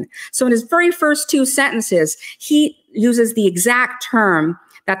heaven? So in his very first two sentences, he uses the exact term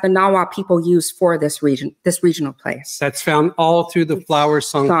that the Nahua people use for this regional place. That's found all through the flower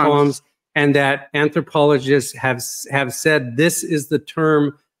song poems. And that anthropologists have said this is the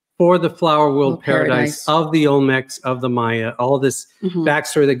term for the flower world paradise of the Olmecs, of the Maya, all this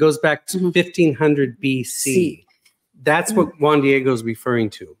backstory that goes back to 1500 BC. That's what Juan Diego's referring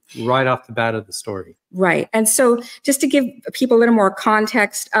to right off the bat of the story. Right. And so just to give people a little more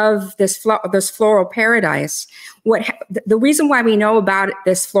context of this floral paradise, the reason why we know about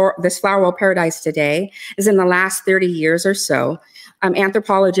this floral paradise today is in the last 30 years or so,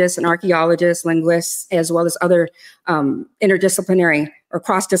 anthropologists and archaeologists, linguists, as well as other interdisciplinary or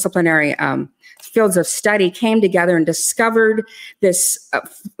cross-disciplinary fields of study came together and discovered this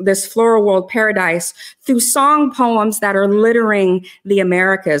floral world paradise through song poems that are littering the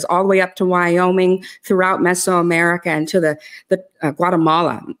Americas, all the way up to Wyoming, throughout Mesoamerica, and to the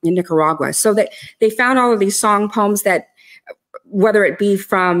Guatemala in Nicaragua. So that they found all of these song poems that, whether it be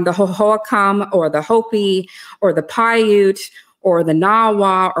from the Hohokam or the Hopi or the Paiute or the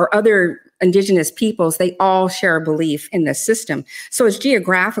Nawa or other indigenous peoples, they all share a belief in this system. So it's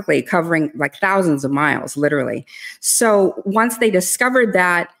geographically covering like thousands of miles, literally. So once they discovered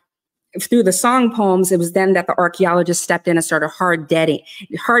that through the song poems, it was then that the archaeologists stepped in and started hard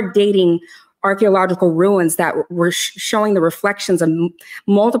dating archaeological ruins that were showing the reflections of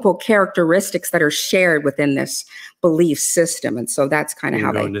multiple characteristics that are shared within this belief system. And so that's kind of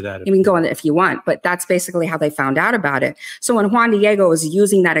how they, you can go into if you want, but that's basically how they found out about it. So when Juan Diego is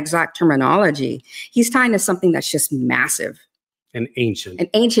using that exact terminology, he's tying to something that's just massive. And ancient.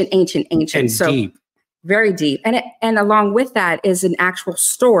 And ancient. And so deep. Very deep. And along with that is an actual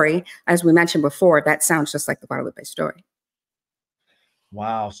story, as we mentioned before, that sounds just like the Guadalupe story.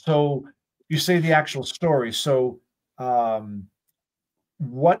 Wow. So you say the actual story. So and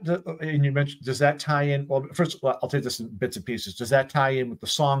you mentioned, does that tie in? Well, first, I'll take this in bits and pieces. Does that tie in with the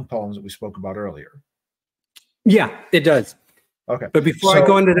song poems that we spoke about earlier? Yeah, it does. Okay. But before I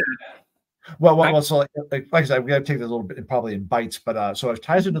go into that. So like I said, we got to take this a little bit, probably in bites, but so it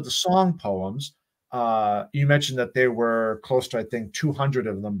ties into the song poems. You mentioned that there were close to, I think, 200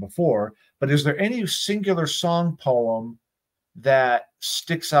 of them before, but is there any singular song poem that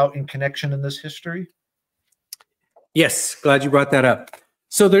sticks out in connection in this history? Yes, glad you brought that up.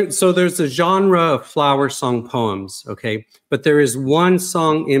 So there's a genre of flower song poems, okay? But there is one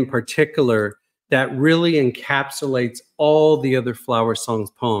song in particular that really encapsulates all the other flower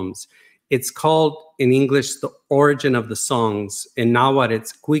songs poems. It's called, in English, The Origin of the Songs. In Nahuatl,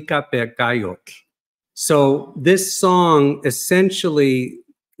 it's Cuicapecayotl. So this song essentially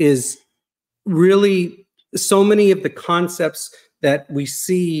is really so many of the concepts that we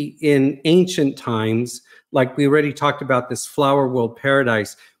see in ancient times, like we already talked about this flower world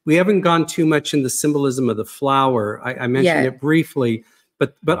paradise. We haven't gone too much in the symbolism of the flower. I mentioned it briefly,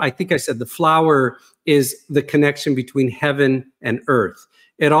 but I think I said the flower is the connection between heaven and earth.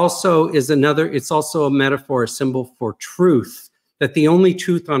 It also is it's also a metaphor, a symbol for truth, that the only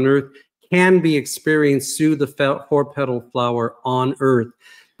truth on earth can be experienced through the four-petaled flower on earth.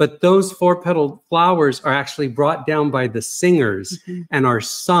 But those four-petaled flowers are actually brought down by the singers and are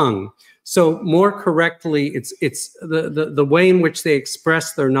sung. So more correctly, it's the way in which they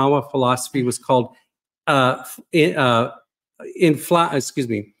express their Nawa philosophy was called in flower and song.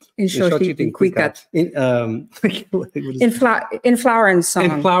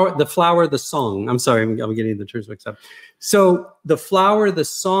 The flower, the song. I'm sorry, I'm getting the terms mixed up. So the flower, the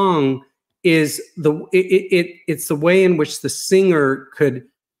song is it's the way in which the singer could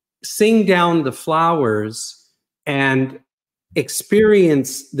sing down the flowers and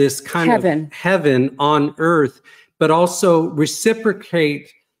experience this kind of heaven on earth, but also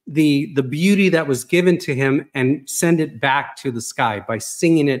reciprocate the beauty that was given to him and send it back to the sky by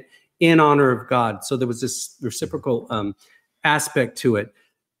singing it in honor of God. So there was this reciprocal aspect to it.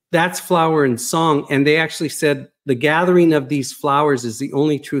 That's flower and song. And they actually said the gathering of these flowers is the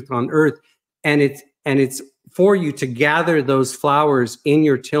only truth on earth. And it's for you to gather those flowers in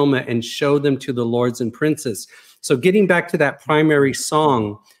your tilma and show them to the lords and princes. So getting back to that primary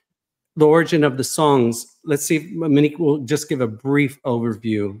song, the origin of the songs, let's see if Monique will just give a brief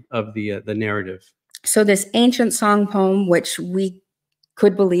overview of the narrative. So this ancient song poem, which we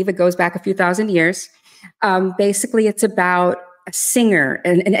could believe it goes back a few thousand years, basically it's about a singer,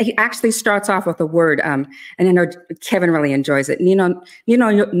 and it actually starts off with a word, and I know Kevin really enjoys it. Yeah,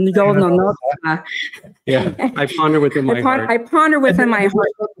 I ponder within my heart. I ponder within my heart.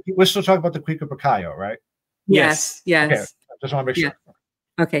 We're still talking about the Cuicapecayotl, right? Yes. Okay, just want to make sure.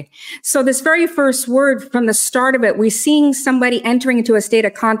 Yeah. Okay, so this very first word, from the start of it, we're seeing somebody entering into a state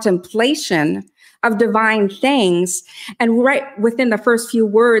of contemplation of divine things. And right within the first few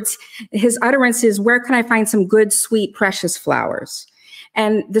words, his utterance is, where can I find some good, sweet, precious flowers?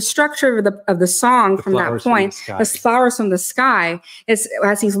 And the structure of the song from that point, the flowers from the sky, is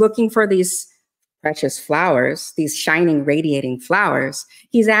as he's looking for these precious flowers, these shining, radiating flowers.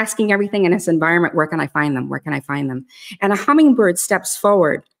 He's asking everything in his environment, where can I find them? Where can I find them? And a hummingbird steps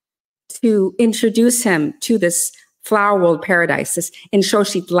forward to introduce him to this flower world paradise, this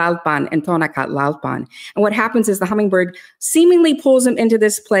Inshoshit Lalpan and Tonakat Lalpan. And what happens is the hummingbird seemingly pulls him into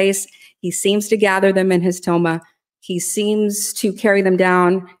this place. He seems to gather them in his tilma. He seems to carry them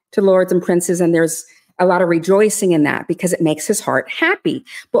down to lords and princes, and there's a lot of rejoicing in that because it makes his heart happy.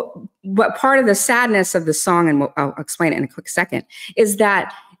 But part of the sadness of the song, and I'll explain it in a quick second, is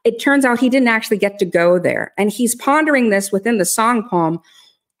that it turns out he didn't actually get to go there. And he's pondering this within the song poem.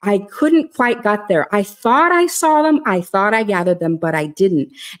 I couldn't quite get there. I thought I saw them. I thought I gathered them, but I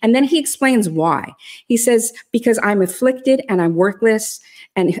didn't. And then he explains why. He says, because I'm afflicted and I'm worthless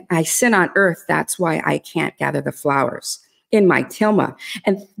and I sin on earth. That's why I can't gather the flowers in my tilma.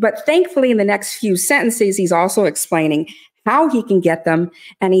 But thankfully, in the next few sentences, he's also explaining how he can get them.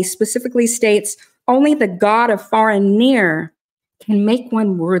 And he specifically states, only the God of far and near can make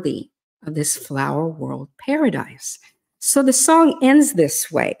one worthy of this flower world paradise. So the song ends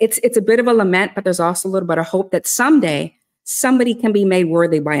this way. It's a bit of a lament, but there's also a little bit of hope that someday somebody can be made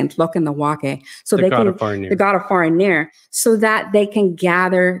worthy by Ntlok and the Wake, so the God of far and near, so that they can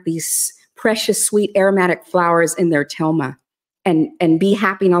gather these precious, sweet, aromatic flowers in their tilma and be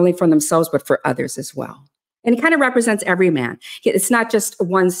happy not only for themselves but for others as well. And it kind of represents every man. It's not just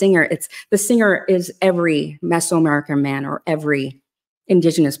one singer. The singer is every Mesoamerican man or every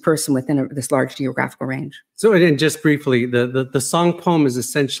indigenous person within this large geographical range. So, and just briefly, the song poem is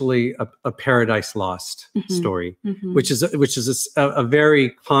essentially a paradise lost story, which is a very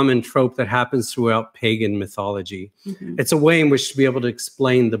common trope that happens throughout pagan mythology. It's a way in which to be able to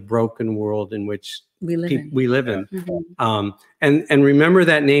explain the broken world in which we live in. And remember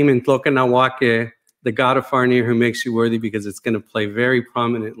that name in Tlokanawake, the God of far and near who makes you worthy, because it's going to play very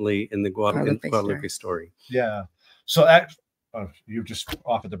prominently in the Guadalupe story. Yeah. So you just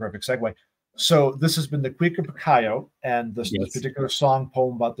offered the perfect segue. So this has been the Cuica Picayo, and this particular song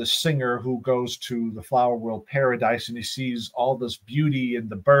poem about this singer who goes to the flower world paradise and he sees all this beauty and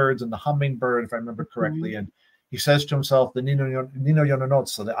the birds and the hummingbird, if I remember correctly. And he says to himself, the Nino Yononot,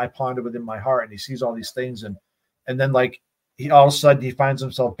 so that I ponder within my heart, and he sees all these things. And then like all of a sudden he finds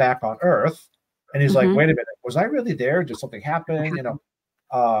himself back on earth and he's like, wait a minute, was I really there? Did something happen? You know,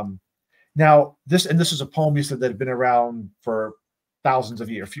 now, this is a poem you said that had been around for thousands of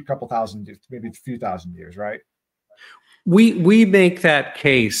years, a couple thousand, maybe a few thousand years, right? We make that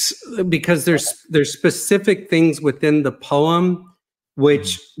case because there's specific things within the poem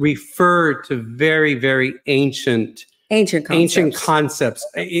which refer to very, very ancient concepts.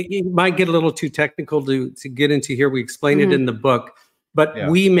 It might get a little too technical to get into here. We explain it in the book, but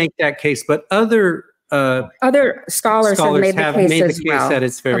we make that case. But other scholars have made the case that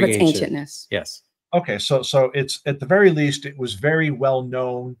it's very ancient. Ancientness. Yes. Okay, so it's at the very least it was very well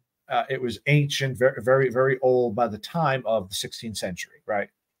known. It was ancient, very, very, very old by the time of the 16th century, right?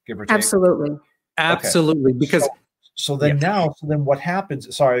 Give or take. Absolutely. Absolutely. Because so then what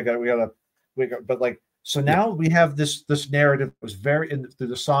happens? Sorry, now we have this narrative that was through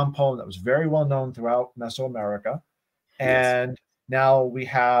the song poem that was very well known throughout Mesoamerica, and now we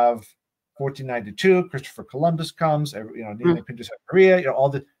have 1492, Christopher Columbus comes, Nina Pinto South Korea, all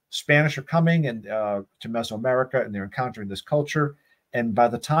the Spanish are coming and to Mesoamerica, and they're encountering this culture. And by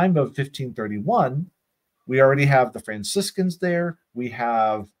the time of 1531, we already have the Franciscans there. We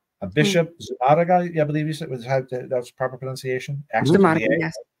have a bishop, Zumárraga, I believe you said that's proper pronunciation.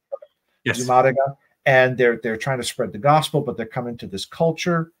 Zumárraga, yes. Zumárraga, and they're trying to spread the gospel, but they're coming to this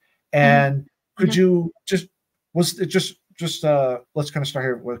culture. And could you let's kind of start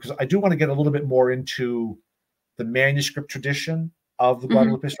here, because I do want to get a little bit more into the manuscript tradition of the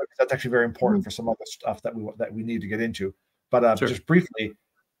Guadalupe story, because that's actually very important for some other stuff that we need to get into. But just briefly,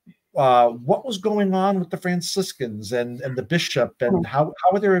 what was going on with the Franciscans and the bishop, and how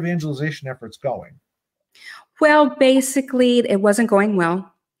are their evangelization efforts going? Well, basically, it wasn't going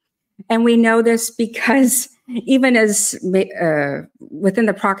well. And we know this because even as within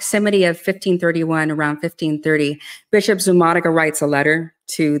the proximity of 1531, around 1530, Bishop Zumárraga writes a letter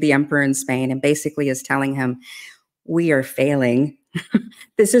to the emperor in Spain and basically is telling him, we are failing.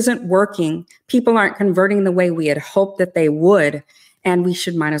 This isn't working. People aren't converting the way we had hoped that they would. And we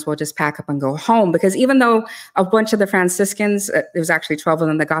might as well just pack up and go home. Because even though a bunch of the Franciscans, there was actually 12 of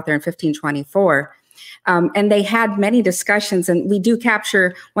them that got there in 1524, And they had many discussions, and we do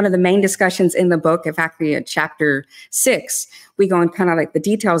capture one of the main discussions in the book. In fact, in chapter 6, we go into kind of like the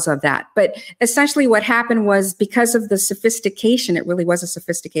details of that. But essentially what happened was, because of the sophistication, it really was a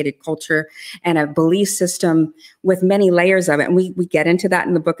sophisticated culture and a belief system with many layers of it. And we get into that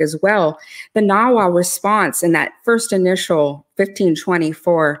in the book as well. The Nawa response in that first initial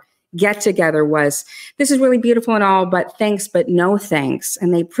 1524 get together was, this is really beautiful and all, but thanks, but no thanks.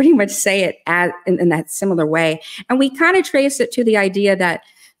 And they pretty much say it in that similar way. And we kind of trace it to the idea that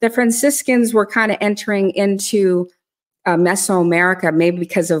the Franciscans were kind of entering into Mesoamerica, maybe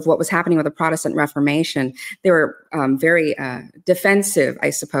because of what was happening with the Protestant Reformation. They were very defensive, I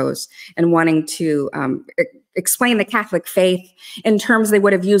suppose, and wanting to explain the Catholic faith in terms they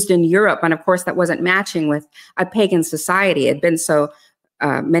would have used in Europe. And of course, that wasn't matching with a pagan society. It had been so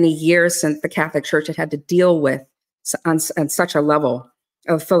many years since the Catholic Church had to deal with on such a level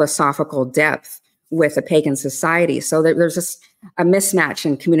of philosophical depth with a pagan society. So there's just a mismatch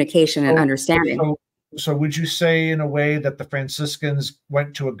in communication and understanding. So would you say in a way that the Franciscans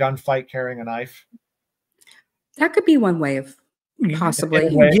went to a gunfight carrying a knife? That could be one way of possibly.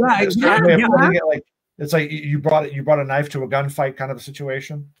 It's like you brought a knife to a gunfight kind of a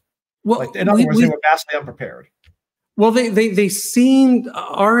situation. Well, like, in other words, they were vastly unprepared. Well, they seemed,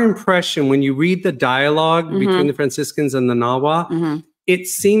 our impression when you read the dialogue between the Franciscans and the Nawa, it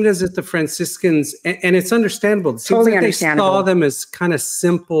seemed as if the Franciscans, and it's understandable, it seems like they saw them as kind of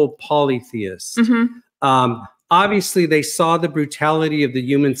simple polytheists. Obviously, they saw the brutality of the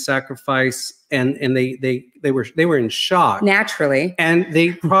human sacrifice, and they were in shock. Naturally. And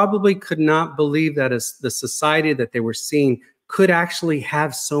they probably could not believe that as the society that they were seeing could actually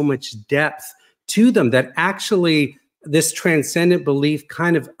have so much depth to them, that actually this transcendent belief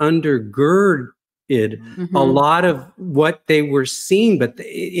kind of undergirded a lot of what they were seeing, but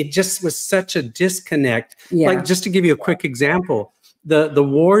it just was such a disconnect. Like, just to give you a quick example, the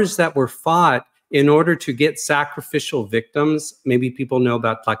wars that were fought in order to get sacrificial victims, maybe people know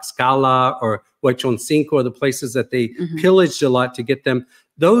about Tlaxcala or Huachoncinco, the places that they pillaged a lot to get them.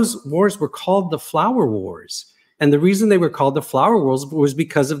 Those wars were called the Flower Wars. And the reason they were called the Flower Wars was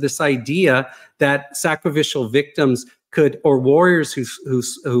because of this idea that sacrificial victims could, or warriors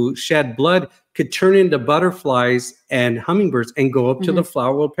who shed blood, could turn into butterflies and hummingbirds and go up to the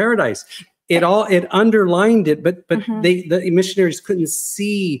flower world paradise. It underlined it, but the missionaries couldn't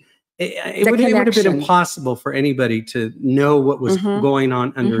see. It would have been impossible for anybody to know what was going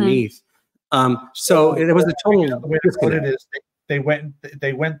on underneath. So it was a total. What it is, they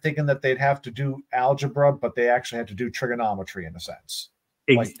went thinking that they'd have to do algebra, but they actually had to do trigonometry in a sense.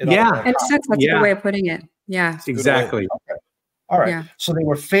 Like, in a sense, that's a good way of putting it. Yeah, exactly. Okay. All right. Yeah. So they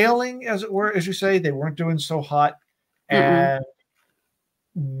were failing, as it were, as you say. They weren't doing so hot. And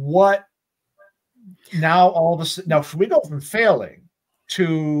what now? All of a sudden, now if we go from failing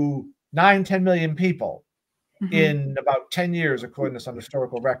to 9-10 million people in about 10 years, according to some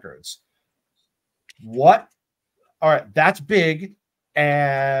historical records. What? All right, that's big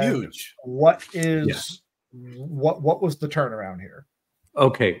and huge. What is what was the turnaround here?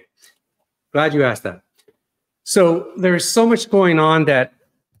 Okay, glad you asked that. So there's so much going on that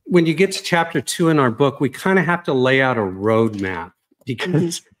when you get to chapter 2 in our book, we kind of have to lay out a roadmap,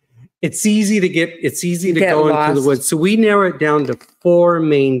 because it's easy to go into the woods. So we narrow it down to 4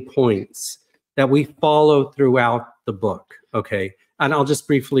 main points that we follow throughout the book. Okay, and I'll just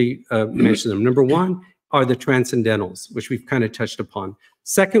briefly mention them. Number 1 are the transcendentals, which we've kind of touched upon.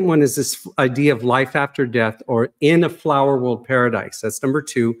 Second one is this idea of life after death, or in a flower world paradise. That's number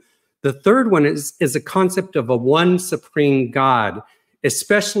 2. The third one is a concept of a one supreme God,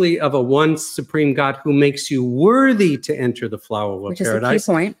 especially of a one supreme God who makes you worthy to enter the flower world paradise. Which is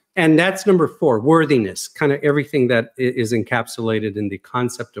a key point. And that's number 4, worthiness, kind of everything that is encapsulated in the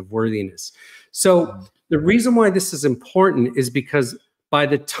concept of worthiness. So the reason why this is important is because by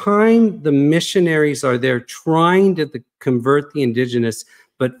the time the missionaries are there trying to convert the indigenous,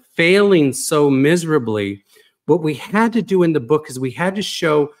 but failing so miserably, what we had to do in the book is we had to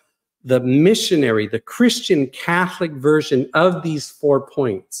show the missionary, the Christian Catholic version of these 4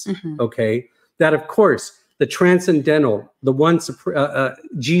 points, okay? That, of course, the transcendental, the one,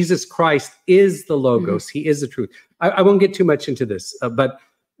 Jesus Christ is the Logos. He is the truth. I won't get too much into this, but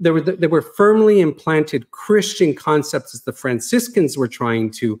there were firmly implanted Christian concepts as the Franciscans were trying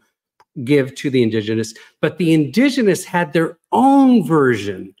to give to the indigenous, but the indigenous had their own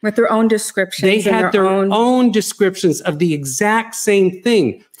version. With their own descriptions. They had their own descriptions of the exact same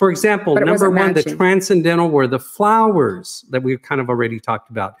thing. For example, number 1, the transcendental were the flowers that we've kind of already talked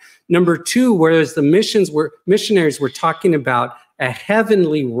about. Number 2, whereas the missionaries were talking about a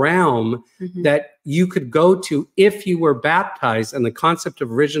heavenly realm that you could go to if you were baptized, and the concept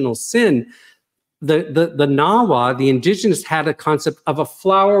of original sin, the Nawa, the indigenous, had a concept of a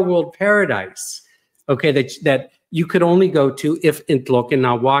flower world paradise, okay, that you could only go to if Intloke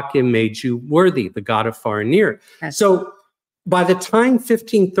Nawake made you worthy, the god of far and near. Yes. So by the time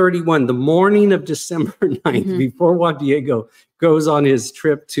 1531, the morning of December 9th, before Juan Diego goes on his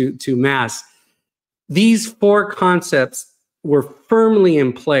trip to Mass, these four concepts were firmly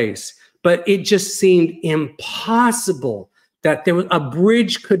in place, but it just seemed impossible that a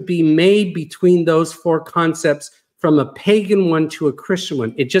bridge could be made between those four concepts from a pagan one to a Christian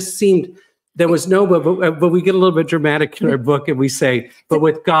one. It just seemed there was no, but we get a little bit dramatic in our book and we say, but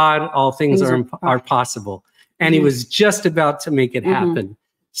with God, all things are possible. And he was just about to make it happen.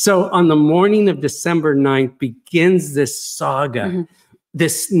 So on the morning of December 9th begins this saga,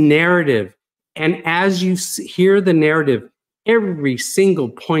 this narrative. And as you hear the narrative, every single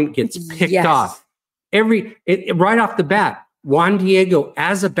point gets picked off. Right off the bat, Juan Diego,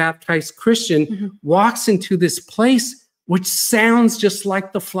 as a baptized Christian, walks into this place which sounds just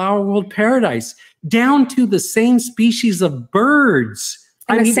like the flower world paradise, down to the same species of birds.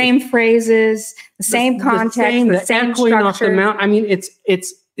 And the same phrases, the same context, the same echoing structure. Off the mount. I mean,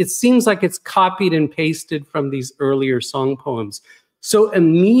 it seems like it's copied and pasted from these earlier song poems. So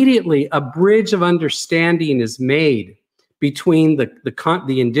immediately a bridge of understanding is made between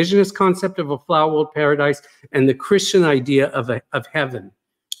the indigenous concept of a flower world paradise and the Christian idea of heaven.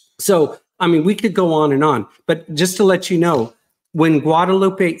 So, I mean, we could go on and on, but just to let you know, when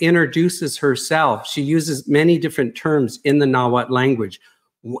Guadalupe introduces herself, she uses many different terms in the Nahuatl language.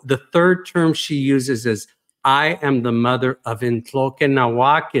 The third term she uses is, I am the mother of Intloke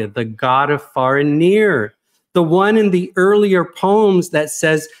Nawake, the god of far and near. The one in the earlier poems that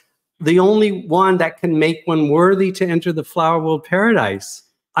says, the only one that can make one worthy to enter the flower world paradise.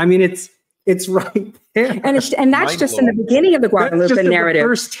 I mean, it's right there. And that's just in the beginning of the Guadalupe narrative. The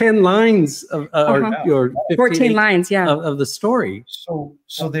first 10 lines of or 14 lines, of the story. So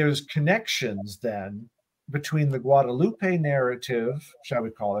there's connections then between the Guadalupe narrative, shall we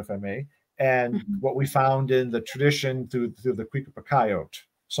call it, if I may, and what we found in the tradition through the Quiquipacayot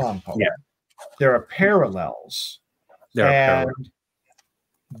song poem. There are parallels.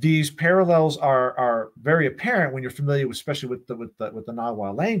 These parallels are very apparent when you're familiar, especially with the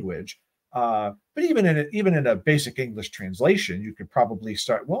Nahuatl language. But even in a basic English translation, you could probably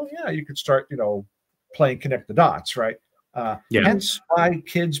start. Well, yeah, you could start, playing connect the dots, right? Hence why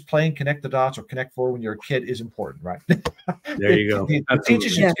kids playing connect the dots or connect four when you're a kid is important, right? There you go. It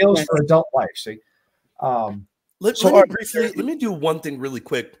teaches you skills for adult life. See. Let me do one thing really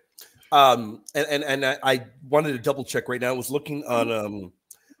quick. And I wanted to double check right now. I was looking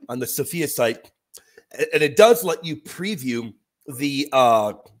on the Sophia site, and it does let you preview the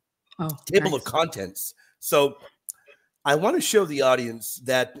table of contents. So I want to show the audience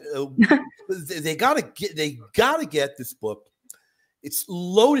that they gotta get this book. It's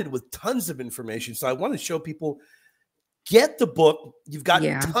loaded with tons of information. So I want to show people, get the book. You've got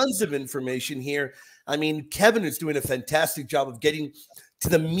tons of information here. I mean, Kevin is doing a fantastic job of getting to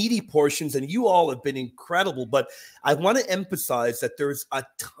the meaty portions, and you all have been incredible. But I want to emphasize that there's a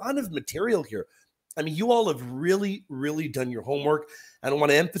ton of material here. I mean, you all have really, really done your homework. And I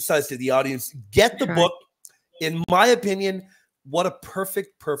want to emphasize to the audience, get the book. In my opinion, what a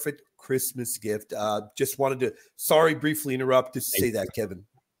perfect Christmas gift. Just wanted to, sorry, briefly interrupt to say that, Kevin.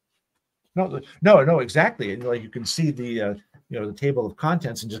 No, exactly. And like you can see the the table of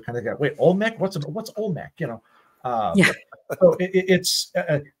contents and just kind of go, wait, Olmec? What's Olmec? So it's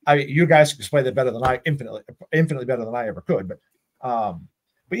you guys can explain that better than I, infinitely better than I ever could.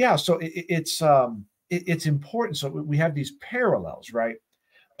 But yeah, so it's important. So we have these parallels, right?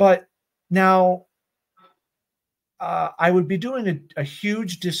 But now I would be doing a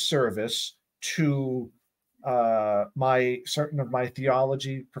huge disservice to certain of my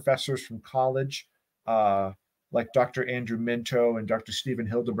theology professors from college, like Dr. Andrew Minto and Dr. Stephen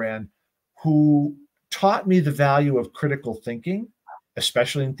Hildebrand, who taught me the value of critical thinking,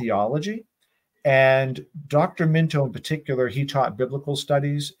 especially in theology. And Dr. Minto in particular, he taught biblical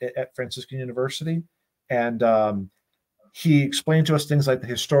studies at Franciscan University. And he explained to us things like the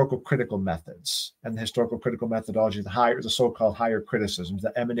historical critical methods and the historical critical methodology, the so-called higher criticisms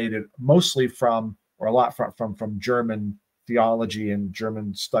that emanated mostly from, or a lot from German theology and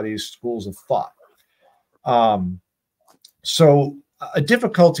German studies, schools of thought. So a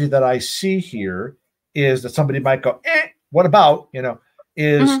difficulty that I see here is that somebody might go, what about, well,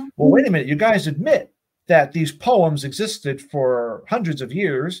 wait a minute, you guys admit that these poems existed for hundreds of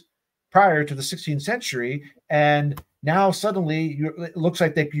years prior to the 16th century, and Now suddenly it looks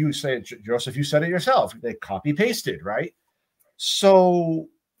like you say, Joseph, you said it yourself. They copy pasted, right? So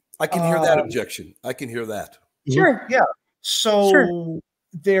I can hear that objection. I can hear that. Sure. Yeah. So Sure.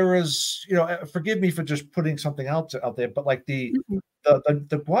 there is, forgive me for just putting something out there, but like the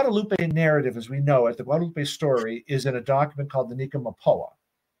Guadalupe narrative, as we know it, the Guadalupe story is in a document called the Nicomapoa,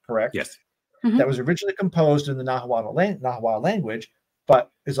 correct? Yes. That was originally composed in the Nahuatl language,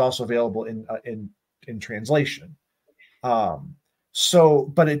 but is also available in translation. But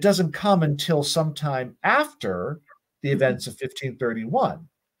it doesn't come until sometime after the events of 1531.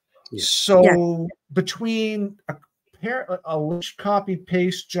 Yes. So between a copy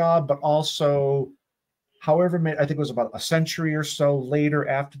paste job, but also however many, I think it was about a century or so later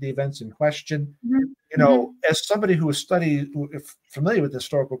after the events in question, as somebody who is familiar with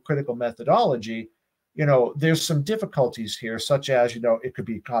historical critical methodology, there's some difficulties here, such as, it could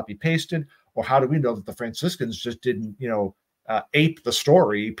be copy pasted, or how do we know that the Franciscans just didn't, ape the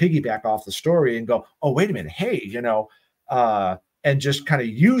story, piggyback off the story and go, oh, wait a minute, hey, and just kind of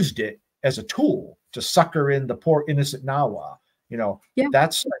used it as a tool to sucker in the poor innocent Nawa.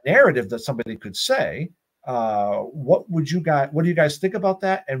 That's a narrative that somebody could say. What do you guys think about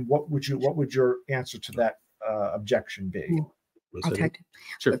that? And what would your answer to that objection be? I'll take it.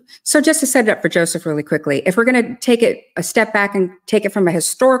 Sure. So just to set it up for Joseph really quickly, if we're going to take it a step back and take it from a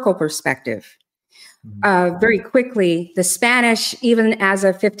historical perspective, very quickly, the Spanish, even as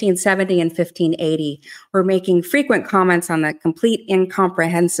of 1570 and 1580, were making frequent comments on the complete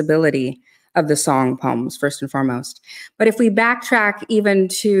incomprehensibility of the song poems, first and foremost. But if we backtrack even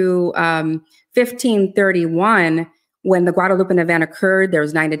to 1531, when the Guadalupe event occurred, there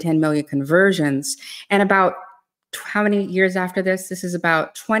was 9 to 10 million conversions. And about how many years after this? This is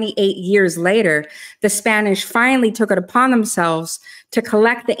about 28 years later, the Spanish finally took it upon themselves to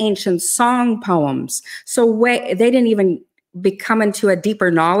collect the ancient song poems. So they didn't even come into a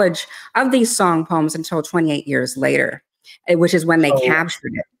deeper knowledge of these song poems until 28 years later, which is when they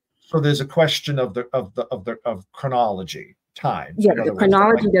captured it. So there's a question of chronology, time. Yeah, the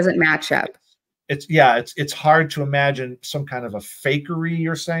chronology doesn't match up. It's hard to imagine some kind of a fakery,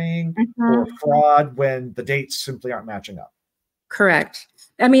 you're saying, or fraud when the dates simply aren't matching up. Correct.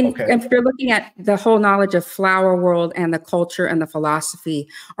 I mean, if you're looking at the whole knowledge of flower world and the culture and the philosophy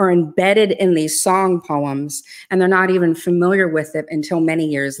are embedded in these song poems, and they're not even familiar with it until many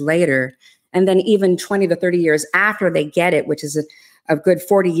years later. And then even 20 to 30 years after they get it, which is a good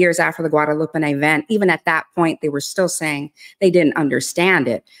 40 years after the Guadalupe event, even at that point, they were still saying they didn't understand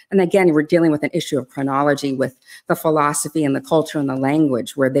it. And again, we're dealing with an issue of chronology with the philosophy and the culture and the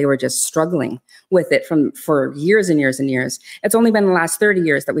language, where they were just struggling with it for years and years and years. It's only been the last 30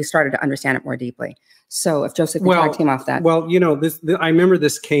 years that we started to understand it more deeply. So if Joseph could tag team off that. Well, I remember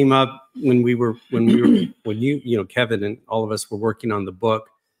this came up when you, Kevin and all of us were working on the book.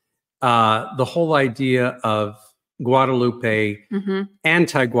 The whole idea of Guadalupe,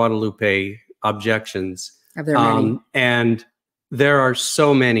 anti-Guadalupe objections. There are many. And there are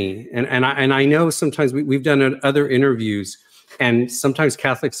so many. And I know sometimes we've done other interviews, and sometimes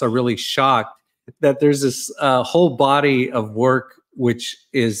Catholics are really shocked that there's this whole body of work which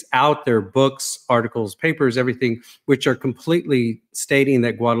is out there, books, articles, papers, everything, which are completely stating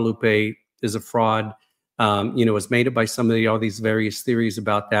that Guadalupe is a fraud, was made up by somebody, all these various theories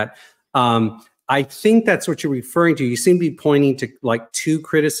about that. I think that's what you're referring to. You seem to be pointing to like two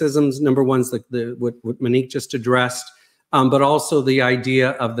criticisms. Number one's what Monique just addressed, but also the idea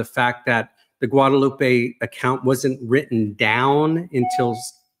of the fact that the Guadalupe account wasn't written down until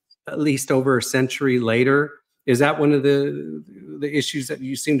at least over a century later. Is that one of the issues that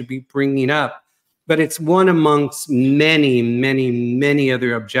you seem to be bringing up? But it's one amongst many, many, many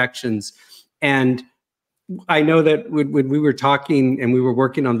other objections. And I know that when we were talking and we were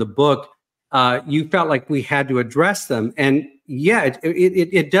working on the book, you felt like we had to address them. And yeah,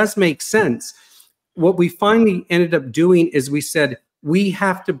 it does make sense. What we finally ended up doing is we said, we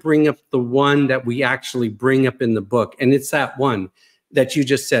have to bring up the one that we actually bring up in the book. And it's that one that you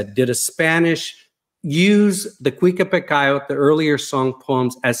just said. Did a Spanish use the Cuica Pecayot, the earlier song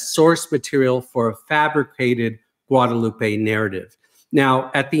poems, as source material for a fabricated Guadalupe narrative?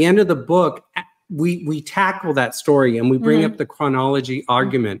 Now, at the end of the book, we tackle that story and we bring up the chronology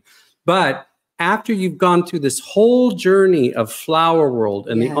argument. But after you've gone through this whole journey of flower world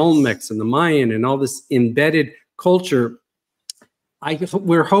and the Olmecs and the Mayan and all this embedded culture,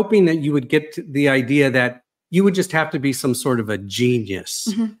 we're hoping that you would get to the idea that you would just have to be some sort of a genius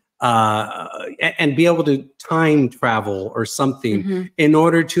and be able to time travel or something in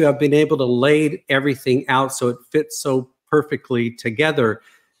order to have been able to lay everything out so it fits so perfectly together.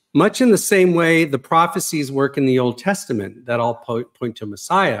 much in the same way the prophecies work in the Old Testament that all point to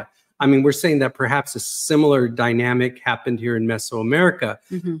Messiah. I mean, we're saying that perhaps a similar dynamic happened here in Mesoamerica,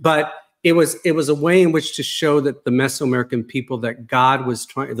 but it was a way in which to show that the Mesoamerican people, that God was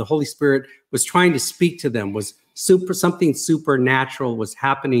trying, the Holy Spirit was trying to speak to them, was something supernatural was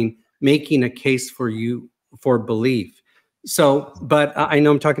happening, making a case for belief. So, but I know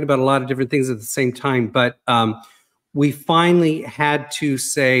I'm talking about a lot of different things at the same time, but we finally had to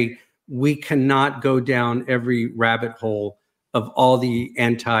say, we cannot go down every rabbit hole of all the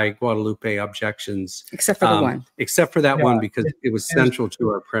anti-Guadalupe objections. Except for the one. Except for that one, because it was central to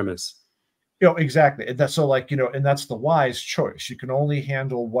our premise. Exactly. And that's so, like, and that's the wise choice. You can only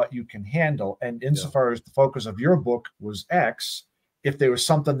handle what you can handle. And insofar as the focus of your book was X, if there was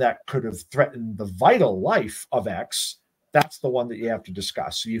something that could have threatened the vital life of X, that's the one that you have to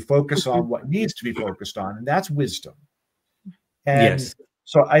discuss. So you focus on what needs to be focused on, and that's wisdom. And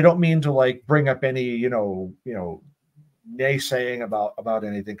so I don't mean to like bring up any, naysaying about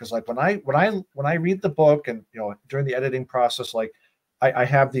anything. Cause like when I read the book and, during the editing process, like I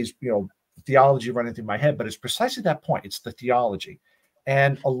have these, theology running through my head, but it's precisely that point. It's the theology.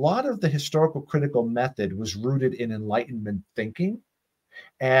 And a lot of the historical critical method was rooted in Enlightenment thinking.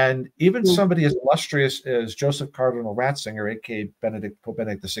 And even somebody as illustrious as Joseph Cardinal Ratzinger, aka Pope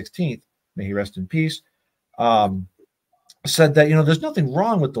Benedict XVI, may he rest in peace, said that, there's nothing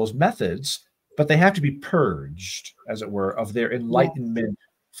wrong with those methods, but they have to be purged, as it were, of their Enlightenment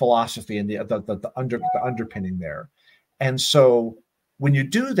philosophy and the underpinning there. And so when you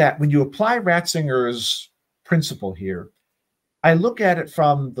do that, when you apply Ratzinger's principle here, I look at it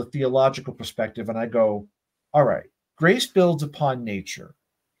from the theological perspective and I go, all right, grace builds upon nature.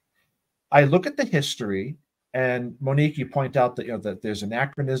 I look at the history, and Monique, you point out that, that there's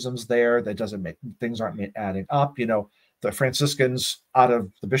anachronisms there that doesn't make things aren't adding up. The Franciscans, out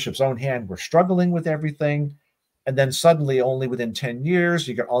of the bishop's own hand, were struggling with everything. And then suddenly, only within 10 years,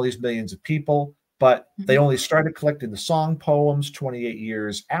 you get all these millions of people, but they only started collecting the song poems 28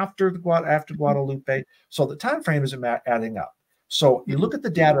 years after Guadalupe. So the time frame isn't adding up. So you look at the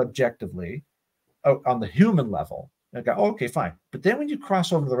data objectively on the human level, and go, okay, fine. But then when you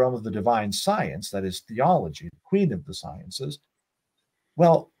cross over to the realm of the divine science, that is theology, the queen of the sciences,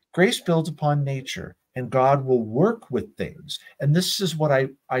 well, grace builds upon nature, and God will work with things. And this is what I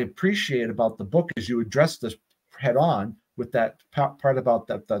appreciate about the book, is you address this head on with that part about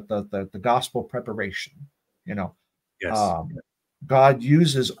the gospel preparation. God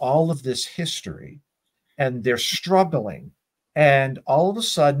uses all of this history, and they're struggling, and all of a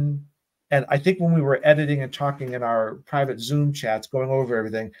sudden, and I think when we were editing and talking in our private Zoom chats, going over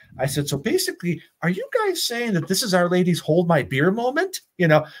everything, I said, so basically, are you guys saying that this is Our Lady's hold my beer moment?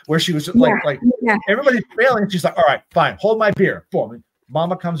 Where she was everybody's failing. She's like, all right, fine, hold my beer. Boom.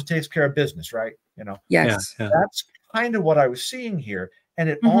 Mama comes and takes care of business, right? Yes. That's kind of what I was seeing here. And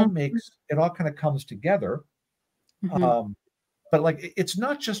it all kind of comes together. But like, it's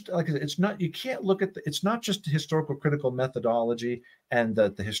not just like, you can't look at it's not just the historical critical methodology and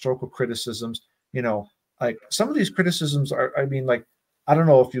the historical criticisms, like some of these criticisms are, I mean, like, I don't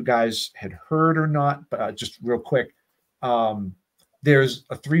know if you guys had heard or not, but just real quick, there's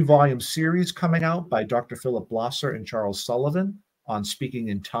a 3-volume series coming out by Dr. Philip Blosser and Charles Sullivan on speaking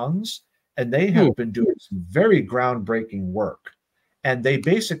in tongues. And they have been doing some very groundbreaking work. And they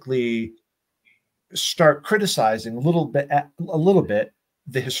basically start criticizing a little bit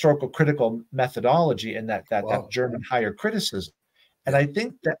the historical critical methodology and that German higher criticism. And I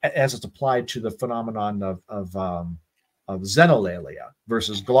think that as it's applied to the phenomenon of xenolalia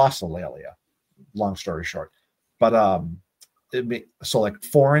versus glossolalia, long story short, but so like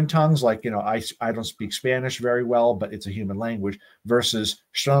foreign tongues, like, I don't speak Spanish very well, but it's a human language, versus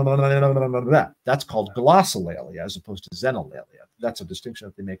that's called glossolalia as opposed to xenolalia. That's a distinction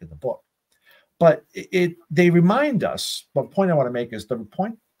that they make in the book. But they remind us, the point I want to make is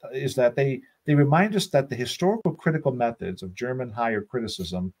that they remind us that the historical critical methods of German higher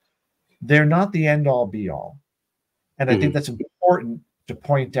criticism, they're not the end all be all. And I think that's important to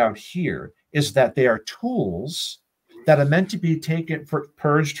point out here, is that they are tools that are meant to be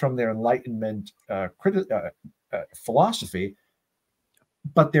purged from their Enlightenment philosophy,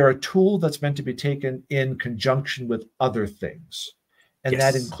 but they're a tool that's meant to be taken in conjunction with other things. And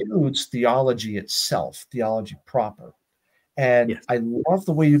that includes theology itself, theology proper. And I love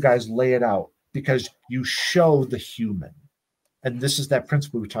the way you guys lay it out, because you show the human. And this is that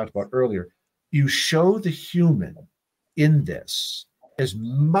principle we talked about earlier. You show the human in this, as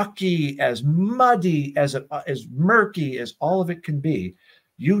mucky, as muddy, as murky as all of it can be.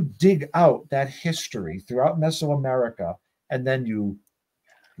 You dig out that history throughout Mesoamerica, and then you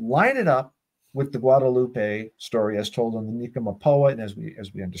line it up with the Guadalupe story as told in the Nicomapoa, and as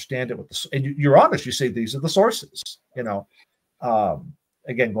we understand it, with the, and you're honest, you say these are the sources, you know.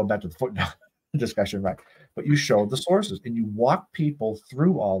 Again, going back to the footnote discussion, right? But you show the sources and you walk people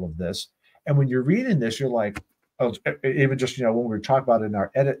through all of this. And when you're reading this, you're like, oh, even just, you know, when we were talking about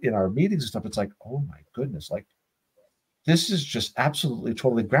it in our meetings and stuff, it's like, oh my goodness, like this is just absolutely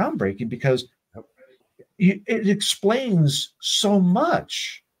totally groundbreaking, because it explains so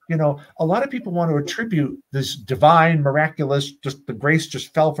much. You know, a lot of people want to attribute this divine, miraculous, just the grace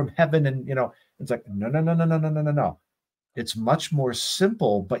just fell from heaven, and you know, it's like no. It's much more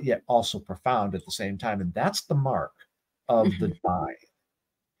simple, but yet also profound at the same time. And that's the mark of the divine.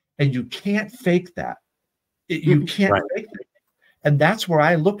 And you can't fake that. You can't fake it. And that's where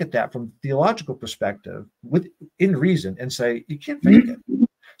I look at that from a theological perspective in reason and say, you can't fake it.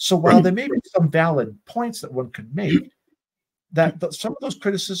 So while there may be some valid points that one could make, that some of those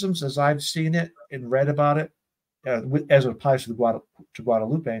criticisms, as I've seen it and read about it, as it applies to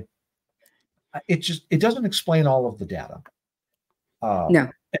Guadalupe, it doesn't explain all of the data. No.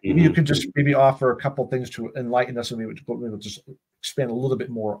 Maybe you could just maybe offer a couple things to enlighten us, and maybe we'll just expand a little bit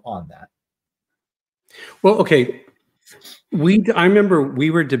more on that. Well, okay. I remember we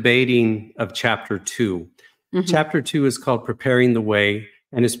were debating of chapter 2. Chapter 2 is called Preparing the Way,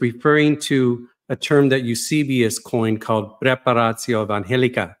 and it's referring to a term that Eusebius coined called Preparatio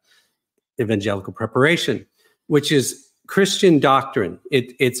Evangelica, evangelical preparation, which is Christian doctrine.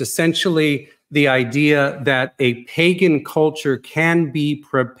 It's essentially the idea that a pagan culture can be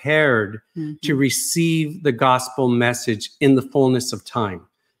prepared to receive the gospel message in the fullness of time.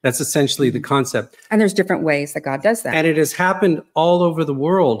 That's essentially the concept. And there's different ways that God does that. And it has happened all over the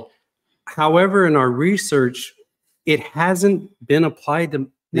world. However, in our research, it hasn't been applied to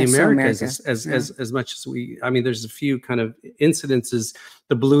the Americas as much as I mean, there's a few kind of incidences,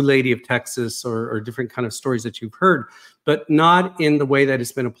 the Blue Lady of Texas or different kind of stories that you've heard, but not in the way that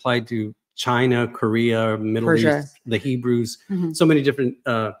it's been applied to China, Korea, Middle East, the Hebrews, so many different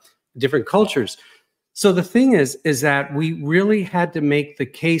cultures. So the thing is that we really had to make the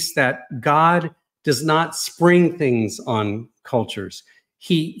case that God does not spring things on cultures.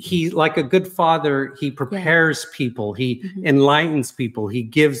 He like a good father, he prepares people, he enlightens people, he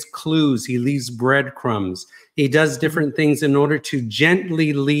gives clues, he leaves breadcrumbs. He does different things in order to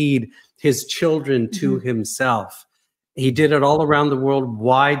gently lead his children to himself. He did it all around the world.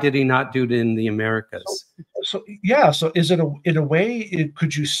 Why did he not do it in the Americas? So is it in a way,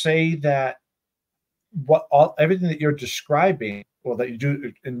 could you say that everything that you're describing, or that you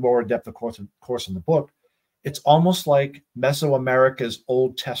do in more depth, of course in the book, it's almost like Mesoamerica's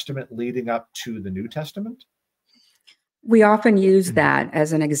Old Testament leading up to the New Testament? We often use that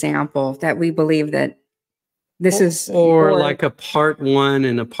as an example, that we believe that this is... Or like a part 1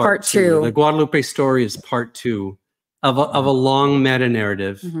 and a part 2. The Guadalupe story is part 2 of a long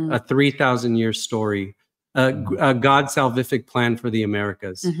meta-narrative, a 3,000-year story, a God's salvific plan for the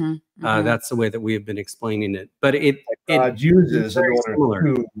Americas. That's the way that we have been explaining it. But God uses in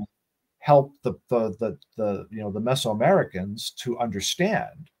order to help the Mesoamericans to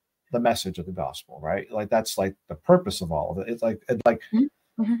understand the message of the gospel, right? Like that's like the purpose of all of it. It's like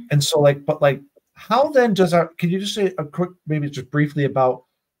and so but how then does can you just say a quick, maybe just briefly about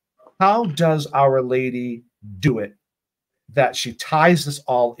how does Our Lady do it, that she ties this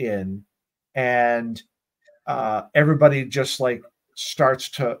all in and everybody just like starts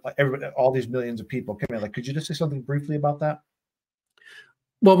to all these millions of people come in? Like, could you just say something briefly about that?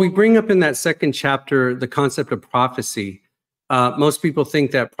 Well, we bring up in that second chapter the concept of prophecy. Most people think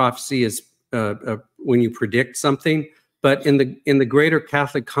that prophecy is when you predict something, but in the greater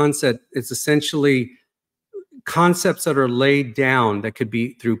Catholic concept, it's essentially concepts that are laid down that could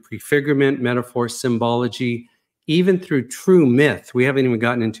be through prefigurement, metaphor, symbology, even through true myth. We haven't even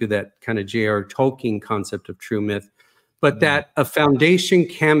gotten into that kind of J.R. Tolkien concept of true myth, but that a foundation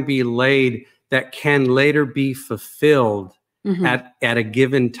can be laid that can later be fulfilled at a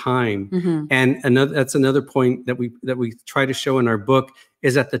given time. And that's another point that we try to show in our book,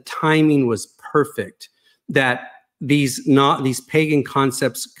 is that the timing was perfect, that these pagan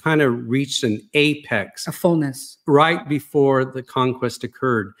concepts kind of reached an apex, a fullness, right before the conquest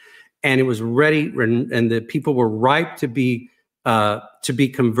occurred, and it was ready, and the people were ripe to be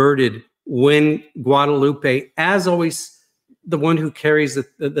converted when Guadalupe, as always, the one who carries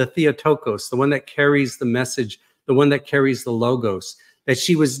the Theotokos, the one that carries the message, the one that carries the Logos, that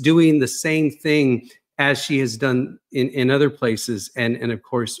she was doing the same thing as she has done in other places, and of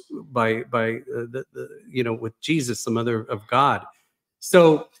course by with Jesus, the Mother of God.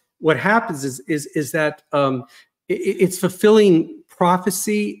 So what happens is that it's fulfilling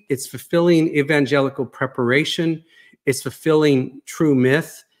prophecy, it's fulfilling evangelical preparation, it's fulfilling true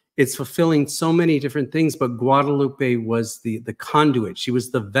myth, it's fulfilling so many different things, but Guadalupe was the conduit. She was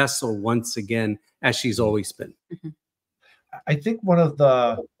the vessel once again, as she's always been. I think one of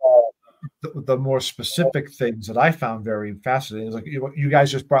the more specific things that I found very fascinating is like you guys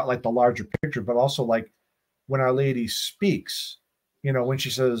just brought like the larger picture, but also like when Our Lady speaks, you know, when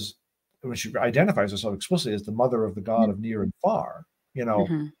she says, when she identifies herself explicitly as the mother of the God of near and far, you know,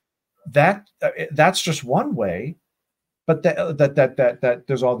 that's just one way, but that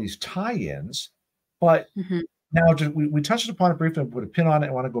there's all these tie-ins. But now we touched upon it briefly and put a pin on it.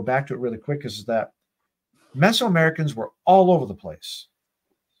 I want to go back to it really quick. Is that Mesoamericans were all over the place.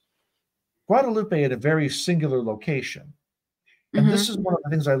 Guadalupe had a very singular location. And this is one of the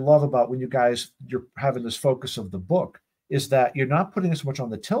things I love about when you're having this focus of the book, is that you're not putting as much on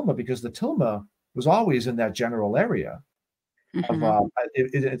the tilma, because the tilma was always in that general area. Of,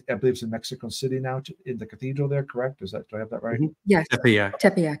 I believe it's in Mexico City now, in the cathedral there, correct? Do I have that right? Yes. Tepeyac.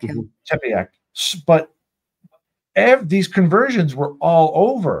 Tepeyac, yeah. Tepeyac. But these conversions were all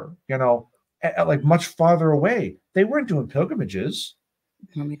over, you know, like much farther away. They weren't doing pilgrimages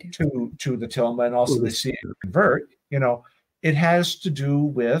to the tilma, and also they see it convert. You know, it has to do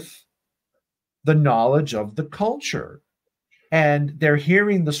with the knowledge of the culture, and they're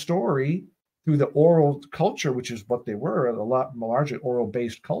hearing the story through the oral culture, which is what they were, a lot larger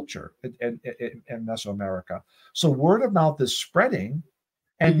oral-based culture in Mesoamerica. So word of mouth is spreading,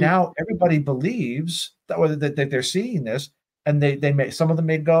 and now everybody believes that they're seeing this, and they may, some of them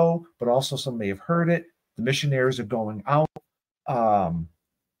may go, but also some may have heard it. The missionaries are going out.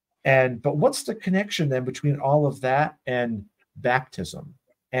 But what's the connection then between all of that and baptism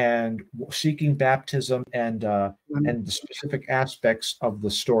and seeking baptism and the specific aspects of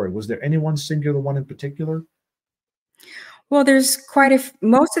the story? Was there any one singular one in particular? Well, there's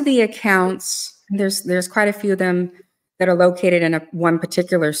most of the accounts, there's quite a few of them that are located in one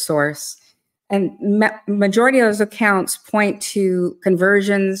particular source. And majority of those accounts point to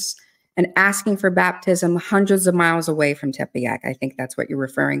conversions and asking for baptism hundreds of miles away from Tepeyac. I think that's what you're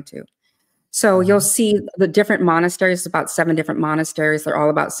referring to. So you'll see the different monasteries, about 7 different monasteries. They're all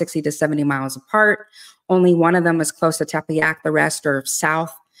about 60 to 70 miles apart. Only one of them is close to Tepeyac. The rest are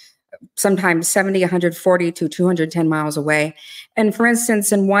south, sometimes 70, 140 to 210 miles away. And for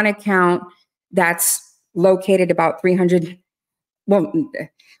instance, in one account that's located about 300, well,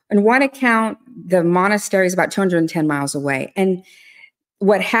 in one account, the monastery is about 210 miles away. And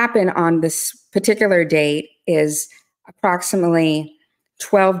what happened on this particular date is approximately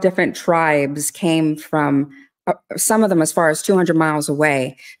 12 different tribes came from, some of them as far as 200 miles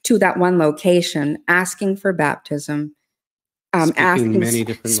away, to that one location, asking for baptism,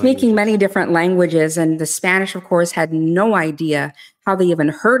 speaking many different languages. And the Spanish, of course, had no idea how they even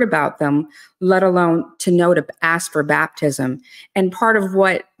heard about them, let alone to know to ask for baptism. And part of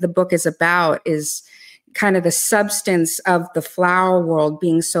what the book is about is kind of the substance of the flower world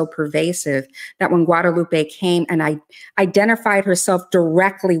being so pervasive that when Guadalupe came and identified herself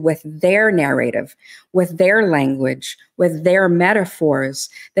directly with their narrative, with their language, with their metaphors,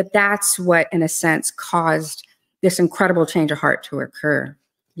 that's what, in a sense, caused this incredible change of heart to occur.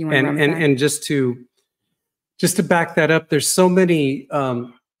 You want to run with that? And just to back that up, there's so many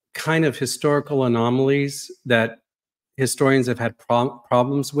kind of historical anomalies that historians have had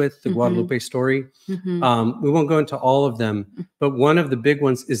problems with the Guadalupe story. We won't go into all of them, but one of the big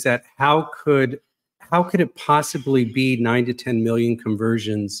ones is that how could it possibly be 9 to 10 million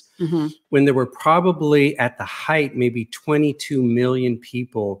conversions when there were probably at the height maybe 22 million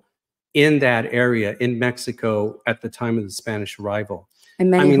people in that area in Mexico at the time of the Spanish arrival?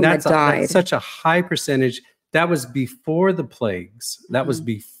 And many that's died. That's such a high percentage. That was before the plagues. That was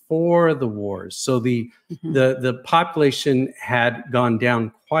before the wars. So the population had gone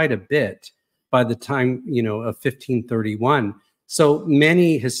down quite a bit by the time, of 1531. So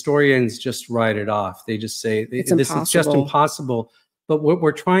many historians just write it off. They just say this is just impossible. But what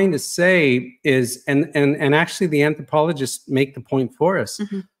we're trying to say is, and actually the anthropologists make the point for us,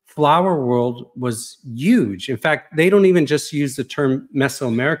 flower world was huge. In fact, they don't even just use the term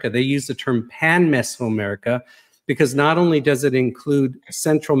Mesoamerica, they use the term pan-Mesoamerica, because not only does it include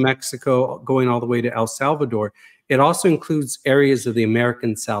central Mexico going all the way to El Salvador, it also includes areas of the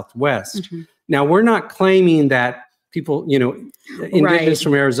American Southwest. Now, we're not claiming that people, indigenous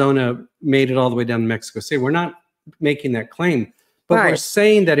from Arizona made it all the way down to Mexico City. We're not making that claim, but we're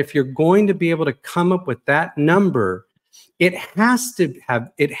saying that if you're going to be able to come up with that number, it had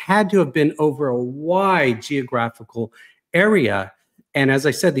to have been over a wide geographical area. And as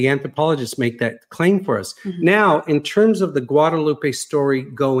I said, the anthropologists make that claim for us. Now, in terms of the Guadalupe story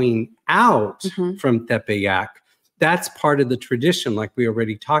going out from Tepeyac, that's part of the tradition, like we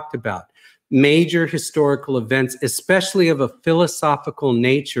already talked about. Major historical events, especially of a philosophical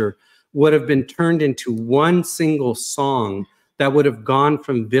nature, would have been turned into one single song that would have gone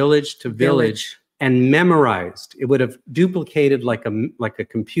from village to village and memorized. It would have duplicated like a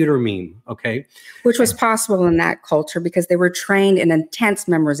computer meme, okay? Which was possible in that culture because they were trained in intense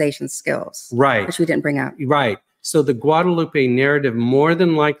memorization skills. Right. Which we didn't bring up. Right. So the Guadalupe narrative more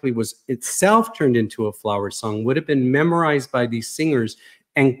than likely was itself turned into a flower song, would have been memorized by these singers,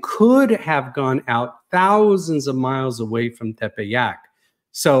 and could have gone out thousands of miles away from Tepeyac.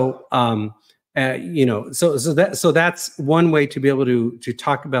 So, you know, so that's one way to be able to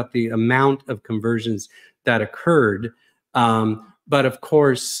talk about the amount of conversions that occurred. But of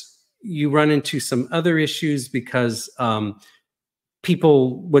course, you run into some other issues because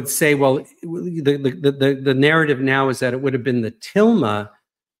people would say, well, the narrative now is that it would have been the tilma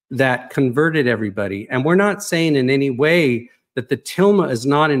that converted everybody, and we're not saying in any way that the tilma is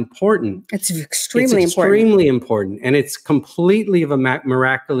not important. It's extremely important, and it's completely of a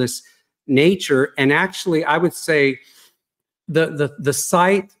miraculous nature. And actually, I would say the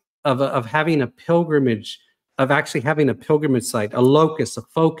site of having a pilgrimage, of actually having a pilgrimage site, a locus, a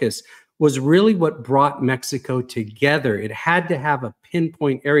focus, was really what brought Mexico together. It had to have a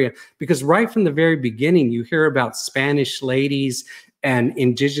pinpoint area, because right from the very beginning, you hear about Spanish ladies and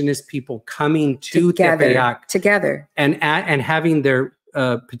indigenous people coming to Tepeyac together and having their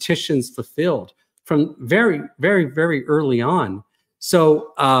petitions fulfilled from very, very, very early on.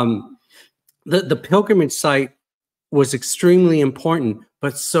 So the pilgrimage site was extremely important,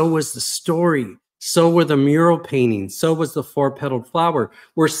 but so was the story. So were the mural paintings. So was the four-petaled flower.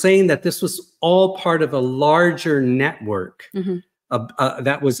 We're saying that this was all part of a larger network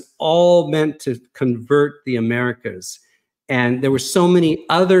that was all meant to convert the Americas. And there were so many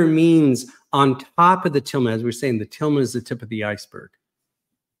other means on top of the tilma. As we're saying, the tilma is the tip of the iceberg.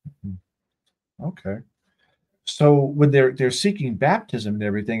 Okay. So when they're seeking baptism and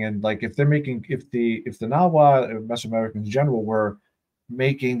everything, and like if they're making, if the Nahua Mesoamericans in general were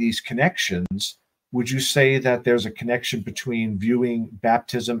making these connections, would you say that there's a connection between viewing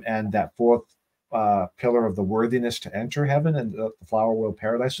baptism and that fourth pillar of the worthiness to enter heaven and the flower world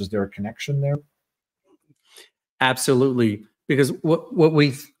paradise? Is there a connection there? Absolutely, because what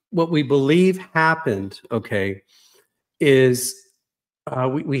we believe happened, okay, is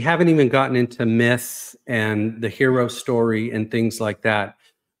we haven't even gotten into myth and the hero story and things like that.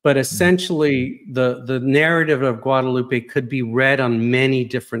 But essentially, the narrative of Guadalupe could be read on many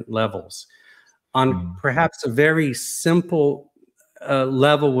different levels. On perhaps a very simple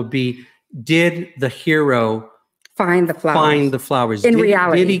level would be, did the hero find the flowers? In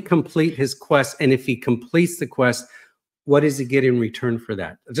reality, did he complete his quest? And if he completes the quest, what does he get in return for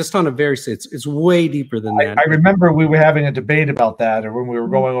that? Just on a very, it's way deeper than that. I remember we were having a debate about that, or when we were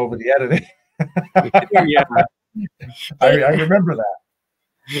going over the editing. Yeah, I remember that.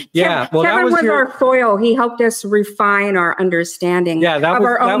 Yeah, well, Kevin was our foil. He helped us refine our understanding of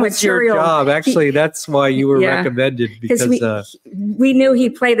our own material. Your job. Actually, that's why you were recommended, because we knew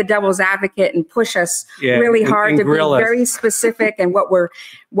he'd play the devil's advocate and push us really hard to be very specific and what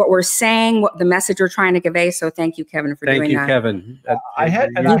we're saying, what the message we're trying to convey. So thank you, Kevin, for doing that. Thank you, Kevin. I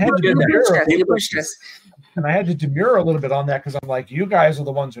had to pushed us. And I had to demur a little bit on that, because I'm like, you guys are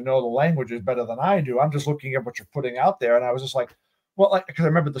the ones who know the languages better than I do. I'm just looking at what you're putting out there, and I was just like, well, like, because I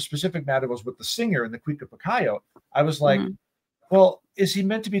remember the specific matter was with the singer in the Cuica Pacayo. I was like, well, is he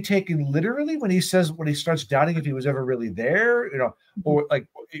meant to be taken literally when he starts doubting if he was ever really there, you know, or like,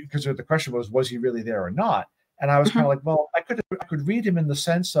 because the question was he really there or not? And I was kind of like, well, I could read him in the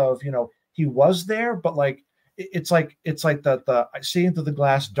sense of, you know, he was there, but like, it's like the seeing through the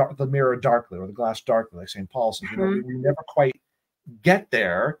glass, the mirror darkly, or the glass darkly, like St. Paul says, you know, we never quite get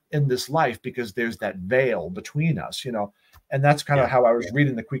there in this life because there's that veil between us, you know. And that's kind of how I was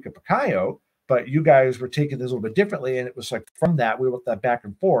reading the Cuica Pacayo, but you guys were taking this a little bit differently. And it was like, from that, we went that back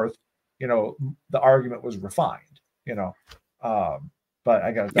and forth, you know, the argument was refined, you know. But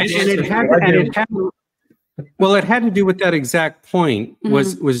I got well, it had to do with that exact point.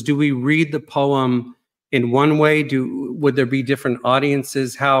 Was do we read the poem in one way? Would there be different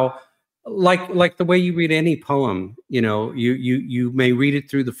audiences? How, like the way you read any poem, you know, you may read it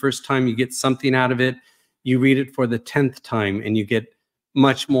through the first time, you get something out of it. You read it for the 10th time and you get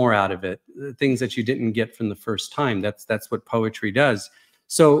much more out of it, things that you didn't get from the first time. That's what poetry does.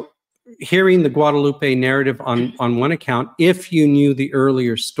 So hearing the Guadalupe narrative on one account, if you knew the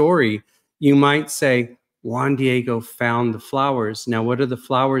earlier story, you might say, Juan Diego found the flowers. Now, what do the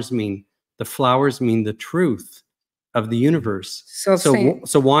flowers mean? The flowers mean the truth of the universe.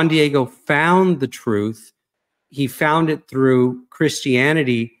 So Juan Diego found the truth. He found it through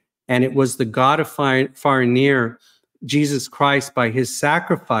Christianity, and it was the God of far and near, Jesus Christ, by his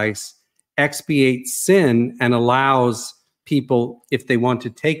sacrifice, expiates sin and allows people, if they want to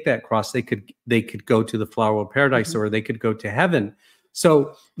take that cross, they could go to the flower of paradise, or they could go to heaven.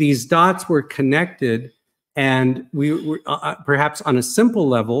 So these dots were connected, and we were perhaps on a simple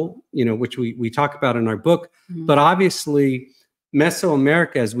level, you know, which we talk about in our book, but obviously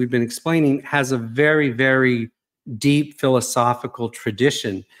Mesoamerica, as we've been explaining, has a very, very deep philosophical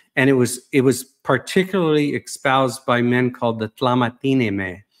tradition. And it was particularly espoused by men called the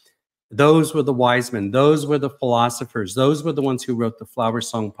Tlamatineme. Those were the wise men. Those were the philosophers. Those were the ones who wrote the flower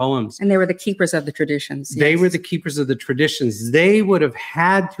song poems. And they were the keepers of the traditions. They were the keepers of the traditions. They would have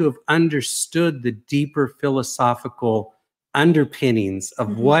had to have understood the deeper philosophical underpinnings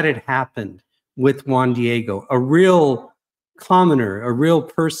of what had happened with Juan Diego, a real commoner, a real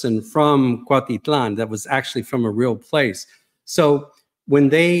person from Cuautitlan that was actually from a real place. So when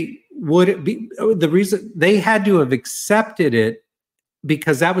they would be, the reason they had to have accepted it,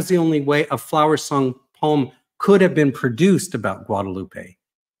 because that was the only way a flower song poem could have been produced about Guadalupe.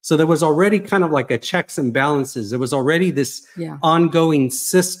 So there was already kind of like a checks and balances. There was already this ongoing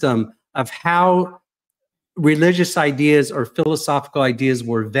system of how religious ideas or philosophical ideas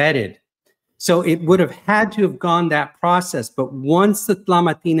were vetted. So it would have had to have gone that process. But once the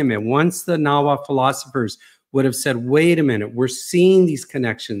Tlamatineme, once the Nahua philosophers would have said, wait a minute, we're seeing these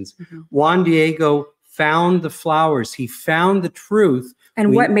connections. Juan Diego found the flowers. He found the truth.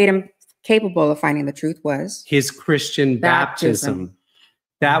 And what made him capable of finding the truth was? His Christian baptism.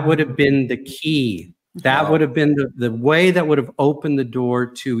 That would have been the key. That would have been the way that would have opened the door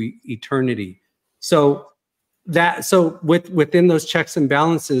to eternity. So within those checks and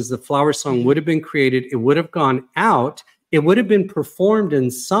balances, the flower song would have been created. It would have gone out. It would have been performed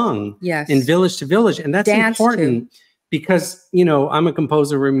and sung in village to village. And that's important because, you know, I'm a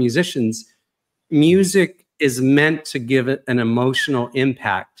composer, we're musicians. Music is meant to give it an emotional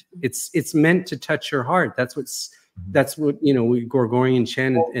impact. It's meant to touch your heart. That's what you know, we Gregorian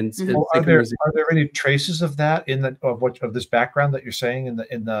chant and are there any traces of that of this background that you're saying in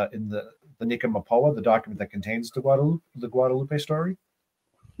the Nika Mapoa, the document that contains the Guadalupe story?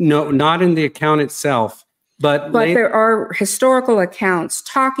 No, not in the account itself. But there are historical accounts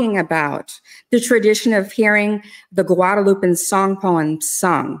talking about the tradition of hearing the Guadalupan song poem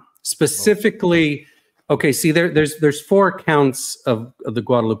sung. Specifically, okay, see, there's 4 accounts of the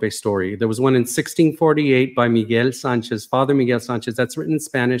Guadalupe story. There was one in 1648 by Miguel Sanchez, Father Miguel Sanchez, that's written in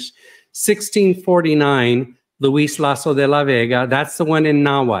Spanish. 1649, Luis Lasso de la Vega, that's the one in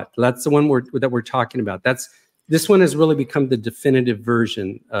Nahuatl. That's the one that we're talking about. This one has really become the definitive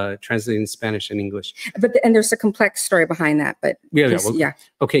version, translated in Spanish and English. And there's a complex story behind that. But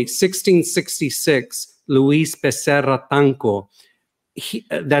Okay, 1666, Luis Becerra Tanco.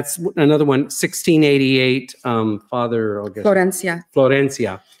 That's another one. 1688, Father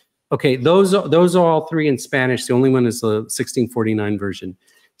Florencia. Okay, those are all 3 in Spanish. The only one is the 1649 version.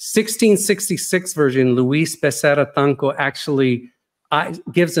 1666 version, Luis Becerra Tanco actually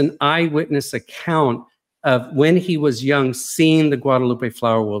gives an eyewitness account of when he was young, seeing the Guadalupe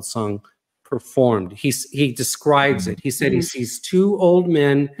Flower World song performed. He describes it. He said he sees 2 old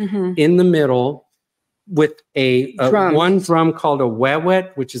men in the middle with one drum called a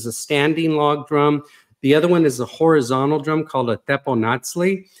huehuet, which is a standing log drum. The other one is a horizontal drum called a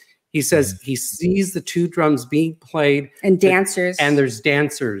teponatzli. He says he sees the 2 drums being played. And dancers. And there's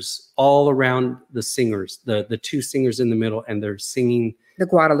dancers all around the singers, the 2 singers in the middle, and they're singing the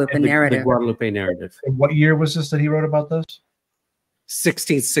Guadalupe narrative. The Guadalupe narrative. And what year was this that he wrote about this?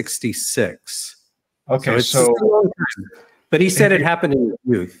 1666. Okay, but he said it happened in his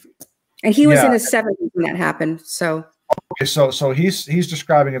youth. And he was in his 70s when that happened. So okay, so he's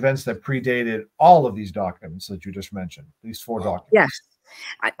describing events that predated all of these documents that you just mentioned. These 4 documents. Yes.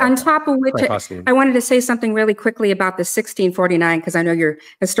 On top of which, I wanted to say something really quickly about the 1649, because I know you're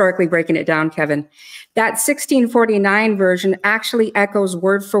historically breaking it down, Kevin. That 1649 version actually echoes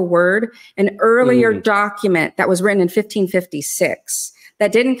word for word an earlier document that was written in 1556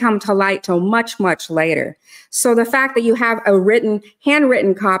 that didn't come to light till much, much later. So the fact that you have a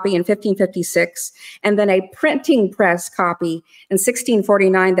handwritten copy in 1556 and then a printing press copy in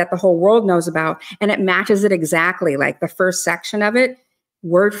 1649 that the whole world knows about, and it matches it exactly, like the first section of it,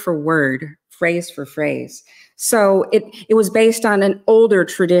 word for word phrase for phrase. So it was based on an older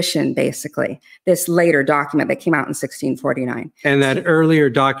tradition, basically, this later document that came out in 1649. And that earlier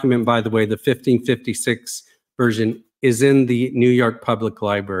document, by the way, the 1556 version, is in the New York Public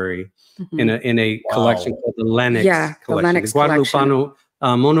Library in a collection called the Lennox collection. The Lennox the Guadalupano,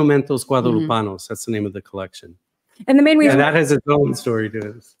 Monumentos Guadalupanos. That's the name of the collection. And the main reason, and that has its own story to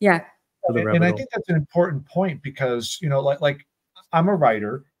it. Yeah. And I think that's an important point because, you know, like I'm a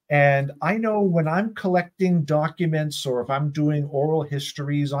writer, and I know when I'm collecting documents or if I'm doing oral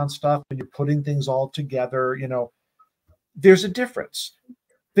histories on stuff and you're putting things all together, you know, there's a difference.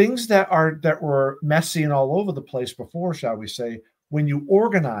 Things that were messy and all over the place before, shall we say, when you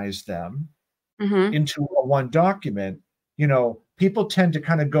organize them into one document, you know, people tend to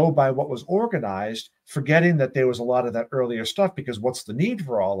kind of go by what was organized, forgetting that there was a lot of that earlier stuff, because what's the need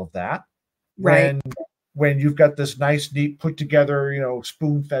for all of that? Right. When you've got this nice, neat, put together, you know,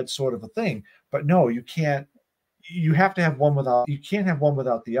 spoon-fed sort of a thing. But no, you can't. You have to have one without. You can't have one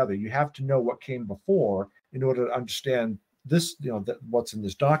without the other. You have to know what came before in order to understand this. You know, what's in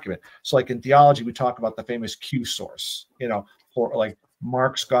this document. So, like in theology, we talk about the famous Q source. You know, for like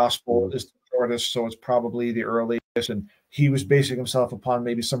Mark's gospel is the shortest, so it's probably the earliest, and he was basing himself upon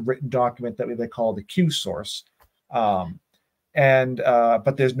maybe some written document that they call the Q source. But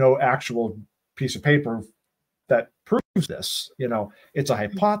there's no actual piece of paper that proves this. You know, it's a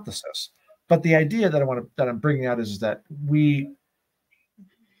hypothesis. But the idea that I'm bringing out is that you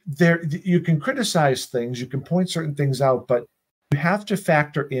can criticize things, you can point certain things out, but you have to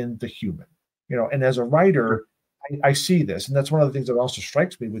factor in the human. You know, and as a writer, I see this, and that's one of the things that also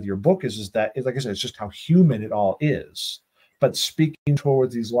strikes me with your book is that, like I said, it's just how human it all is. But speaking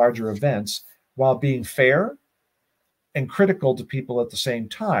towards these larger events while being fair and critical to people at the same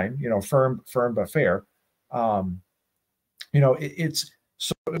time, you know, firm but fair. You know, it's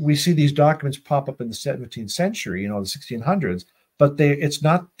so we see these documents pop up in the 17th century, you know, the 1600s, but it's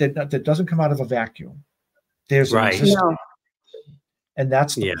not that doesn't come out of a vacuum. There's right, and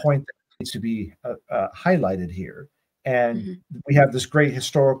that's the point that needs to be highlighted here. And we have this great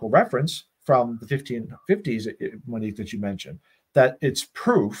historical reference from the 1550s, Monique, that you mentioned, that it's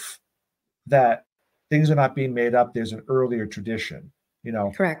proof that things are not being made up. There's an earlier tradition, you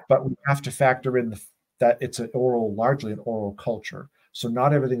know. Correct. But we have to factor in that it's largely an oral culture. So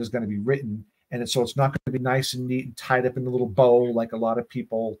not everything is going to be written, and so it's not going to be nice and neat and tied up in a little bow like a lot of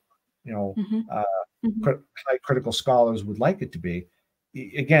people, you know, high critical scholars would like it to be.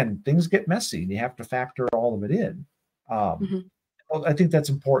 Again, things get messy, and you have to factor all of it in. Well, I think that's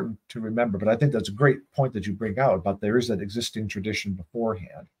important to remember. But I think that's a great point that you bring out about there is that existing tradition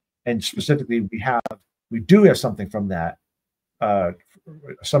beforehand. And specifically, we do have something from that,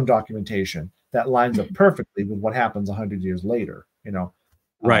 some documentation that lines up perfectly with what happens 100 years later. You know,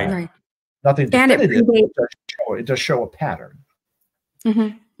 right? Nothing definitive. It does show a pattern.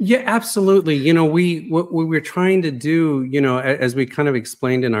 Yeah, absolutely. You know, what we were trying to do, you know, as we kind of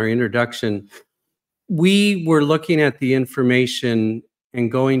explained in our introduction, we were looking at the information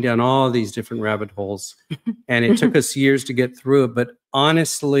and going down all of these different rabbit holes, and it took us years to get through it. But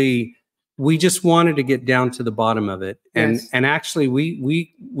honestly, we just wanted to get down to the bottom of it. And actually,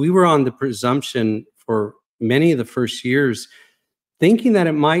 we were on the presumption for many of the first years, thinking that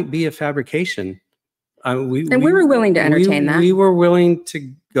it might be a fabrication. We were willing to entertain that. We were willing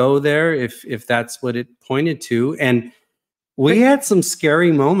to go there if that's what it pointed to. And we had some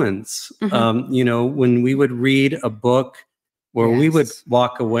scary moments, you know, when we would read a book where we would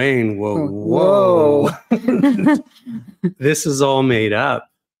walk away and whoa, this is all made up.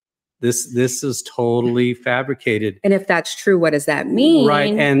 This is totally fabricated. And if that's true, what does that mean?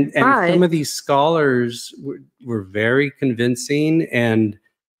 Right. And some of these scholars were very convincing, and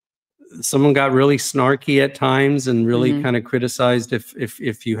someone got really snarky at times and really kind of criticized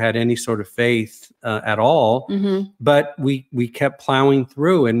if you had any sort of faith at all. But we kept plowing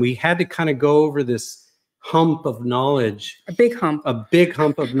through, and we had to kind of go over this hump of knowledge, a big hump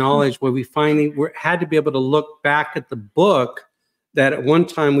of knowledge, where we finally had to be able to look back at the book that at one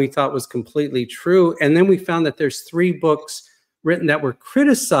time we thought was completely true. And then we found that there's 3 books written that were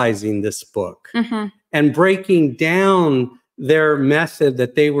criticizing this book and breaking down their method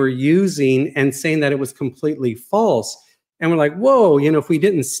that they were using and saying that it was completely false. And we're like, whoa, you know, if we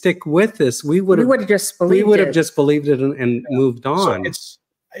didn't stick with this, we would have just believed it and moved on. So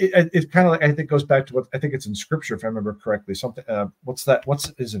it's kind of like, I think goes back to what I think it's in scripture, if I remember correctly. Something,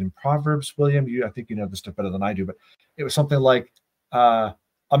 is it in Proverbs, William? I think you know this stuff better than I do, but it was something like, a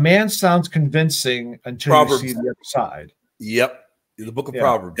man sounds convincing until Proverbs. You see the other side. Yep. The Book of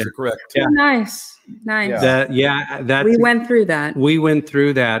Proverbs. You're correct. Oh, nice. We went through that. We went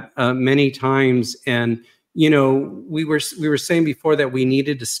through that many times, and you know, we were saying before that we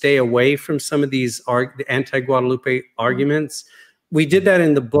needed to stay away from some of these anti-Guadalupe arguments. We did that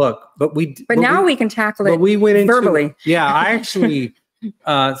in the book, but now we can tackle it. But we went into verbally. Yeah, I actually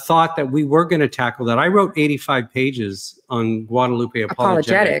thought that we were going to tackle that. I wrote 85 pages on Guadalupe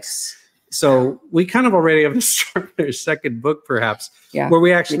apologetics. So we kind of already have to start a second book, perhaps, where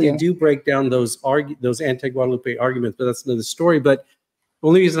we actually do break down those anti-Guadalupe arguments. But that's another story. But the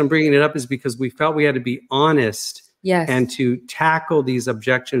only reason I'm bringing it up is because we felt we had to be honest and to tackle these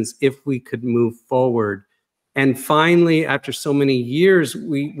objections if we could move forward. And finally, after so many years,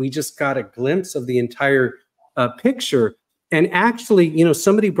 we just got a glimpse of the entire picture. And actually, you know,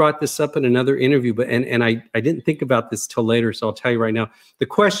 somebody brought this up in another interview, but I didn't think about this till later, so I'll tell you right now. The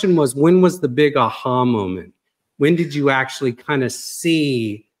question was, when was the big aha moment? When did you actually kind of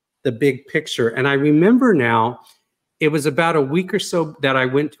see the big picture? And I remember now, it was about a week or so that I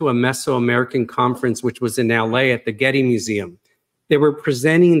went to a Mesoamerican conference, which was in LA at the Getty Museum. They were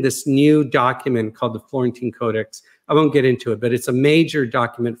presenting this new document called the Florentine Codex. I won't get into it, but it's a major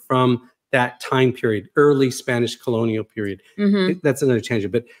document from that time period, early Spanish colonial period. That's another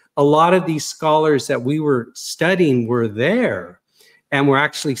tangent. But a lot of these scholars that we were studying were there and were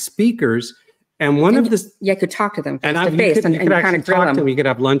actually speakers. And one of the... Yeah, could talk to them face to face and kind of grill them. You could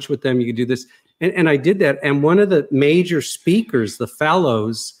have lunch with them. You could do this. And I did that. And one of the major speakers, the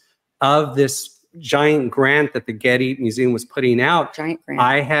fellows of this giant grant that the Getty Museum was putting out,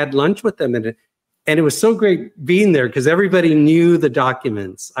 I had lunch with them. And it was so great being there because everybody knew the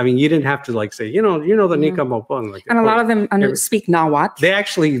documents. I mean, you didn't have to like say, you know the Nikamopon. Like, and a lot of them speak Nahuatl. They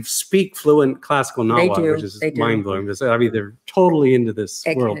actually speak fluent classical Nahuatl, which is mind-blowing. I mean, they're totally into this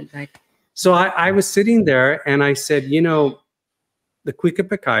world. So I was sitting there and I said, you know, the Cuica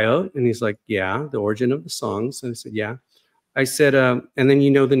Pecayo. And he's like, yeah, the origin of the songs. And I said, yeah. I said, and then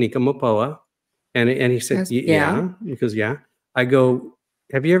you know the Nikamopoa. And he said, yeah. Because, yeah. I go,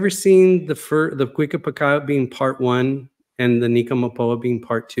 have you ever seen the Cuica Pecayo being part 1 and the Nikamopoa being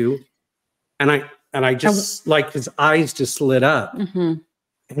part 2? And I just, like, his eyes just lit up. And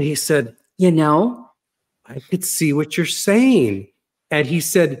he said, you know, I could see what you're saying. And he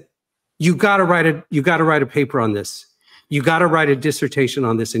said, you got to write a paper on this. You got to write a dissertation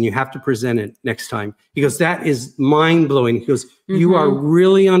on this and you have to present it next time. He goes, that is mind blowing. He goes, you are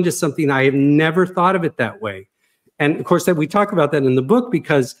really onto something. I have never thought of it that way. And of course, that we talk about that in the book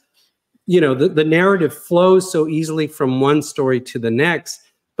because, you know, the narrative flows so easily from one story to the next.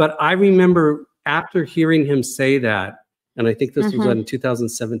 But I remember after hearing him say that, and I think this was in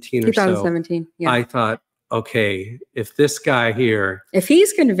 2017 or so. 2017, yeah. I thought, okay, if this guy here, if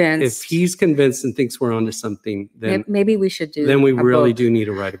he's convinced and thinks we're onto something, then maybe we should do. Then we really do need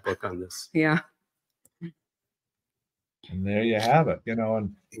to write a book on this. Yeah. And there you have it, you know,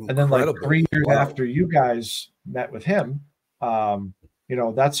 and then like 3 years after you guys met with him, you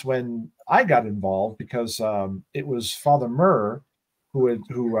know, that's when I got involved because it was Father Murr,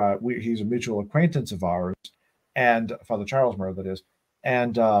 he's a mutual acquaintance of ours, and Father Charles Murr, that is,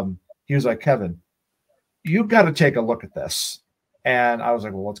 and he was like, Kevin, you've got to take a look at this. And I was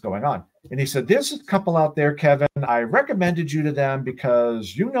like, well, what's going on? And he said, there's a couple out there, Kevin. I recommended you to them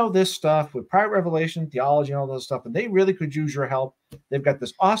because you know this stuff with private revelation, theology, and all this stuff, and they really could use your help. They've got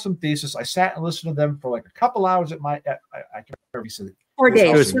this awesome thesis. I sat and listened to them for like a couple hours at I can't remember. He said 4 days.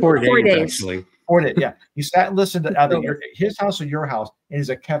 It was 4 days, actually. 4 days, yeah. He sat and listened to either his house or your house. And he's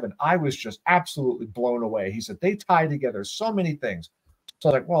like, Kevin, I was just absolutely blown away. He said, they tie together so many things. So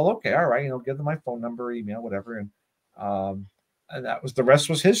I was like, well, okay, all right, you know, give them my phone number, email, whatever. And that was, the rest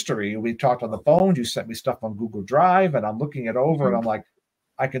was history. We talked on the phone. You sent me stuff on Google Drive, and I'm looking it over, and I'm like,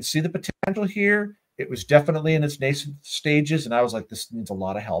 I can see the potential here. It was definitely in its nascent stages, and I was like, this needs a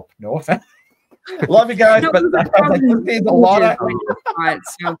lot of help. No offense. Love you guys, but I was like, this needs a lot of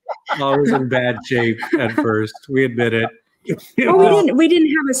help. I was in bad shape at first. We admit it. Well, we didn't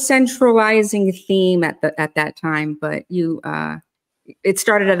have a centralizing theme at that time, but it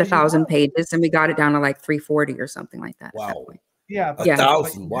started at 1,000 pages, and we got it down to like 340 or something like that. Wow. Yeah,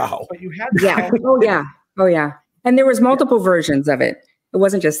 1,000. Wow. But you had Oh yeah. And there was multiple versions of it. It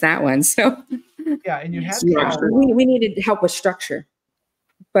wasn't just that one. So yeah, and you had we needed help with structure.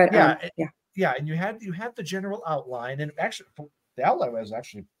 But yeah, and you had the general outline, and actually the outline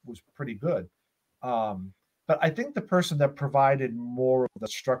was pretty good. But I think the person that provided more of the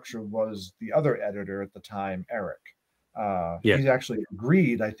structure was the other editor at the time, Eric. He's actually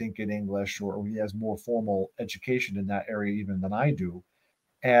agreed, I think, in English, or he has more formal education in that area even than I do.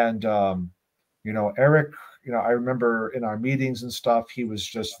 And you know, Eric you know, I remember in our meetings and stuff, he was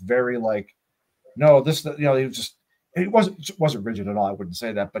just very like, no, this, you know, he was just, he wasn't rigid at all. I wouldn't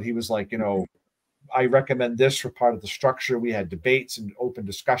say that, but he was like, you know, I recommend this for part of the structure. We had debates and open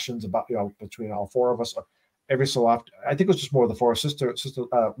discussions about, you know, between all four of us every so often. I think it was just more the four. Sister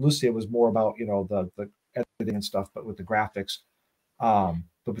Lucia was more about, you know, the editing and stuff, but with the graphics.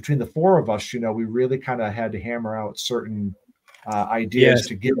 But between the four of us, you know, we really kind of had to hammer out certain ideas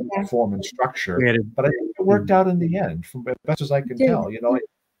to give it form and structure. But I think it worked out in the end, from as best as I can tell. You know,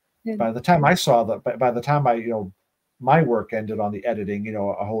 by the time I saw that, by the time I, you know, my work ended on the editing, you know,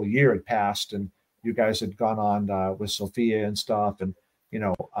 a whole year had passed, and you guys had gone on with Sophia and stuff, and you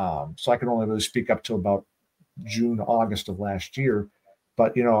know, so I can only really speak up to about June, August of last year.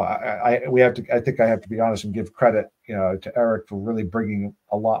 But you know, I think I have to be honest and give credit, you know, to Eric for really bringing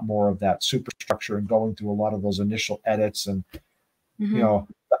a lot more of that superstructure and going through a lot of those initial edits and you know,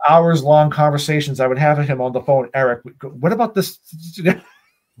 the hours long conversations I would have with him on the phone. Eric, what about this? The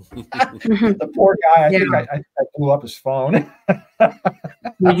poor guy. I think I blew up his phone.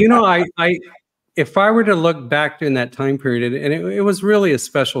 Well, you know, I if I were to look back during that time period, and it was really a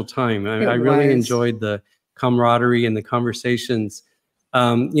special time. I really enjoyed the camaraderie and the conversations.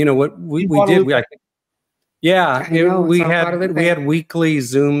 You know what we did. We had weekly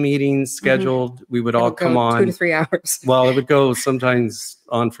Zoom meetings scheduled. We would all come on 2 to 3 hours. Well, it would go sometimes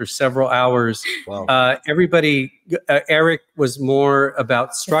on for several hours. Wow. Everybody, Eric was more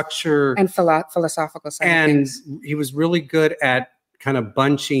about structure and philosophical side. And he was really good at kind of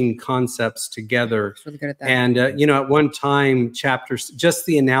bunching concepts together. He's really good at that. And, you know, at one time, chapters, just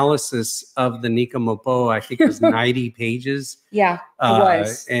the analysis of the Nikamopo, I think was 90 pages. Yeah, it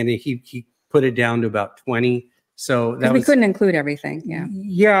was. And he put it down to about 20. So that we couldn't include everything. Yeah.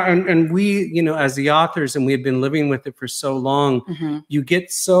 Yeah. And we, you know, as the authors, and we had been living with it for so long, you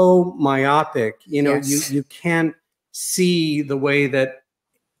get so myopic, you know, you can't see the way that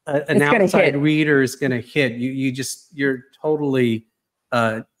an outside reader is going to hit. You're totally,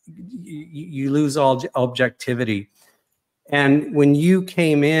 you lose all objectivity. And when you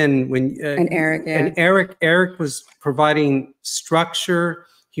came in, and Eric was providing structure,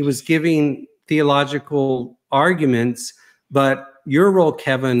 he was giving theological arguments, but your role,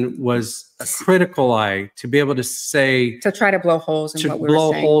 Kevin, was a critical eye to be able to say, to try to blow holes in what we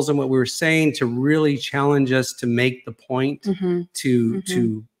were saying. Holes in what we were saying, to really challenge us to make the point,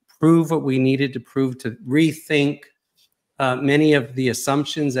 to prove what we needed to prove, to rethink many of the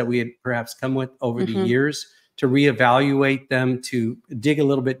assumptions that we had perhaps come with over the years, to reevaluate them, to dig a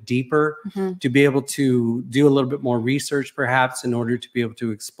little bit deeper, to be able to do a little bit more research, perhaps, in order to be able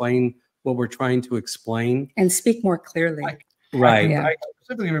to explain what we're trying to explain. And speak more clearly. I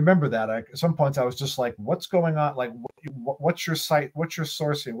specifically remember that. At some points, I was just like, what's going on? Like, what's your site? What's your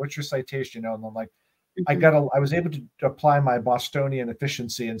sourcing? What's your citation? You know, and I'm like, I was able to apply my Bostonian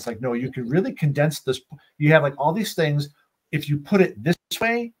efficiency. And it's like, no, you can really condense this. You have like all these things. If you put it this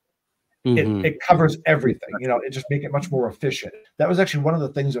way, it covers everything. You know, it just make it much more efficient. That was actually one of the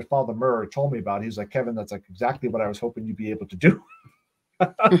things that Father Murr told me about. He's like, Kevin, that's like exactly what I was hoping you'd be able to do.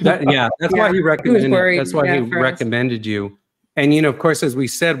 That's why he recommended. That's why he recommended you. And you know, of course, as we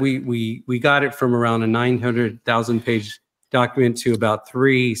said, we got it from around a 900,000 page document to about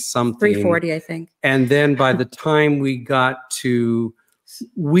 340, I think. And then by the time we got to,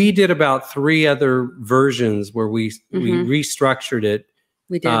 we did about 3 other versions where we restructured it.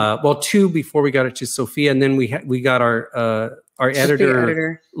 We did. Well, 2 before we got it to Sophia, and then we got our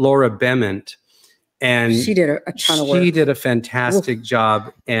editor Laura Bement. And she did a ton of work. She did a fantastic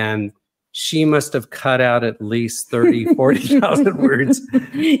job, and she must have cut out at least 30, 40,000 words.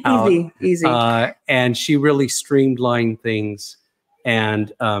 Easy. And she really streamlined things,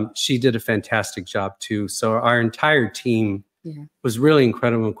 and she did a fantastic job too. So our entire team was really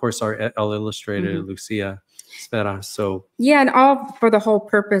incredible. Of course, our illustrator, Lucia Sfera. So yeah, and all for the whole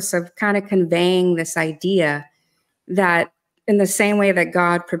purpose of kind of conveying this idea that in the same way that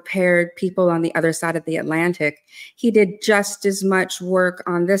God prepared people on the other side of the Atlantic, he did just as much work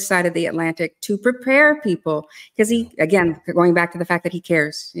on this side of the Atlantic to prepare people. Because he, again, going back to the fact that he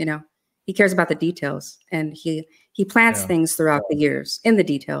cares, you know, he cares about the details, and he plants things throughout the years in the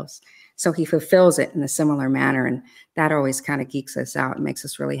details. So he fulfills it in a similar manner. And that always kind of geeks us out and makes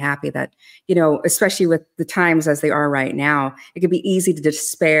us really happy that, you know, especially with the times as they are right now, it can be easy to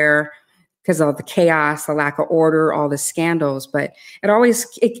despair because of the chaos, the lack of order, all the scandals. But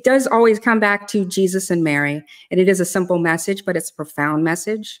it does always come back to Jesus and Mary. And it is a simple message, but it's a profound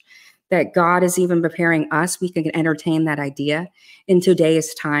message that God is even preparing us. We can entertain that idea in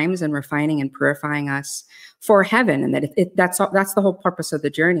today's times and refining and purifying us for heaven. And that that's the whole purpose of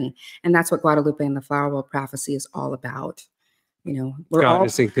the journey. And that's what Guadalupe and the Flower World Prophecy is all about. You know, God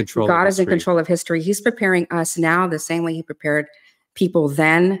is in control. God is in control of history. He's preparing us now the same way he prepared people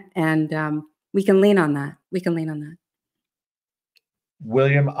then. And we can lean on that. We can lean on that.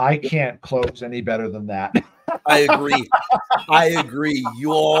 William, I can't close any better than that. I agree. I agree.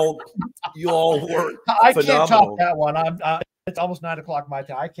 You all were I phenomenal. can't top that one. It's almost 9 o'clock my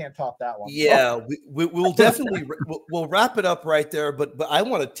time. I can't top that one. Yeah, we'll definitely we'll wrap it up right there. But I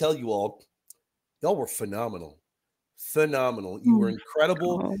want to tell you all, y'all were phenomenal. Phenomenal. You were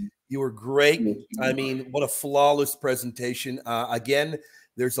incredible. You were great. I mean, what a flawless presentation. Again,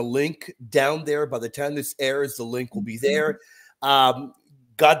 there's a link down there. By the time this airs, the link will be there.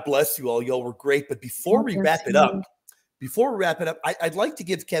 God bless you all. Y'all were great. But before we wrap it up, I'd like to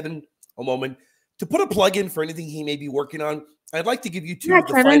give Kevin a moment to put a plug in for anything he may be working on. I'd like to give you two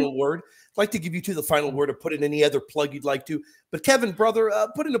the final word. I'd like to give you two the final word or put in any other plug you'd like to. But Kevin, brother,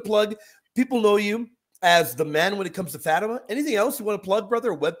 put in a plug. People know you as the man when it comes to Fatima. Anything else you want to plug,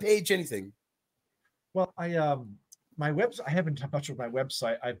 brother? A webpage, anything? Well, my website, I haven't done much with my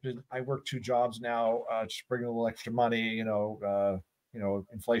website. I work 2 jobs now, just bringing a little extra money, you know,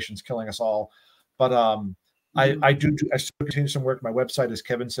 inflation's killing us all. But I still continue some work. My website is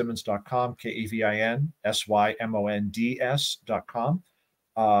kevinsimmons.com, KevinSymonds.com.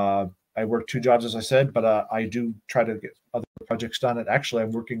 I work 2 jobs, as I said, but I do try to get other projects done. And actually,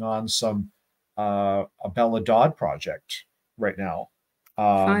 I'm working on some a Bella Dodd project right now.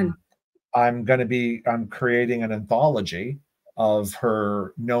 Fun. I'm creating an anthology of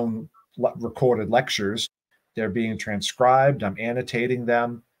her known recorded lectures. They're being transcribed. I'm annotating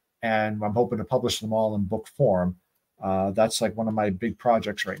them, and I'm hoping to publish them all in book form. That's like one of my big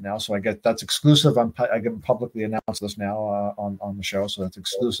projects right now. So that's exclusive. I can publicly announce this now on the show. So that's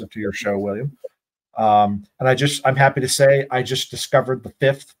exclusive to your show, William. And I'm happy to say I just discovered a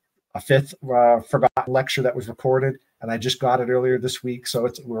fifth forgotten lecture that was recorded, and I just got it earlier this week. So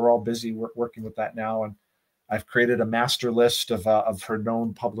we're all busy working with that now, and I've created a master list of her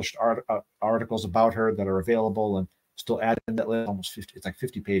known published articles about her that are available, and still adding that list. Almost 50. It's like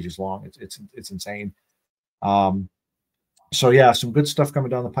 50 pages long. It's insane. So yeah, some good stuff coming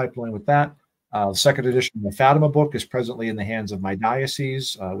down the pipeline with that. The second edition of the Fatima book is presently in the hands of my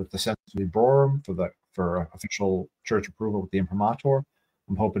diocese with the Census Librorum for official church approval with the imprimatur.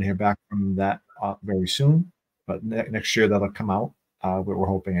 I'm hoping to hear back from that very soon, but next year that'll come out. We're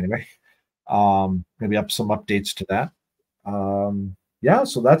hoping anyway. Maybe up some updates to that. Yeah,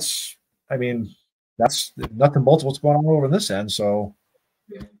 so that's nothing but what's going on over this end. So,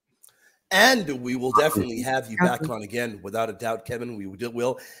 and we will definitely have you back on again, without a doubt, Kevin. We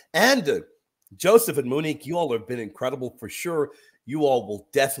will. And Joseph and Monique, you all have been incredible for sure. You all will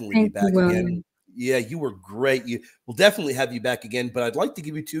definitely be back again. Yeah, you were great. We'll definitely have you back again. But I'd like to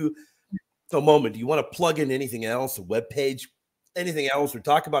give you two a moment. Do you want to plug in anything else, a webpage, anything else, or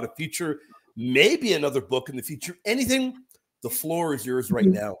talk about a future, maybe another book in the future? Anything? The floor is yours right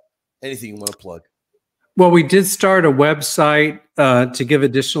now. Anything you want to plug? Well, we did start a website to give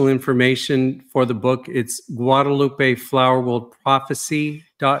additional information for the book. It's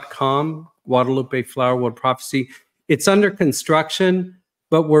GuadalupeFlowerWorldProphecy.com. Guadalupe Flower World Prophecy. It's under construction,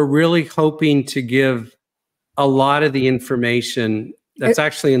 but we're really hoping to give a lot of the information that's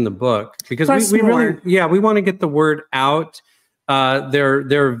actually in the book, because we really, we want to get the word out. There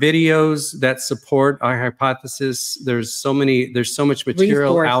are videos that support our hypothesis. There's so much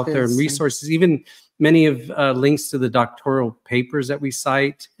material out there and resources, even many of links to the doctoral papers that we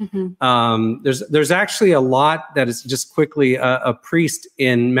cite. There's actually a lot that is just quickly a priest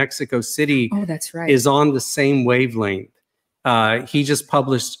in Mexico City that's right. is on the same wavelength. He just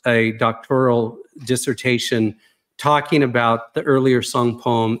published a doctoral dissertation talking about the earlier song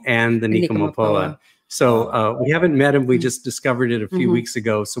poem and the Nicomapoa. So we haven't met him. We just discovered it a few weeks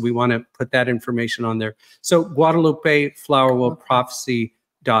ago. So we want to put that information on there. So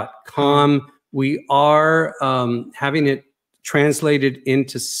GuadalupeFlowerWorldProphecy.com. We are having it translated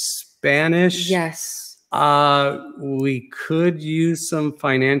into Spanish. Yes. We could use some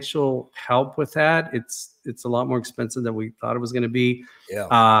financial help with that. It's a lot more expensive than we thought it was going to be.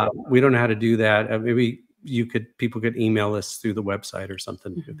 Yeah. We don't know how to do that. Maybe people could email us through the website or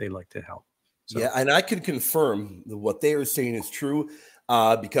something if they'd like to help. So. Yeah, and I can confirm that what they are saying is true,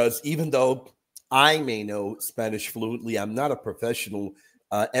 because even though I may know Spanish fluently, I'm not a professional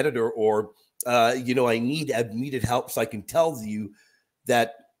editor, or I've needed help, so I can tell you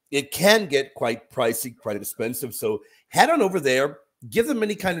that it can get quite pricey, quite expensive. So head on over there, give them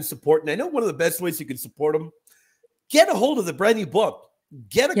any kind of support. And I know one of the best ways you can support them, get a hold of the brand new book,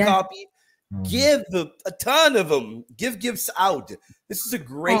 get a copy, give a ton of them, give gifts out. This is a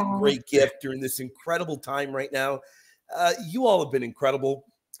great, great gift during this incredible time right now. You all have been incredible.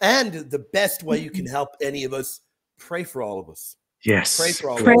 And the best way you can help any of us, pray for all of us. Yes. Pray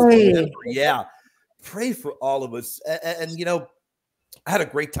for all of us. Yeah. Pray for all of us. And, you know, I had a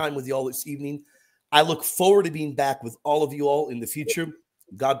great time with you all this evening. I look forward to being back with all of you all in the future.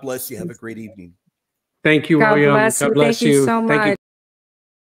 God bless you. Have a great evening. Thank you, William. God bless you. Thank you so much.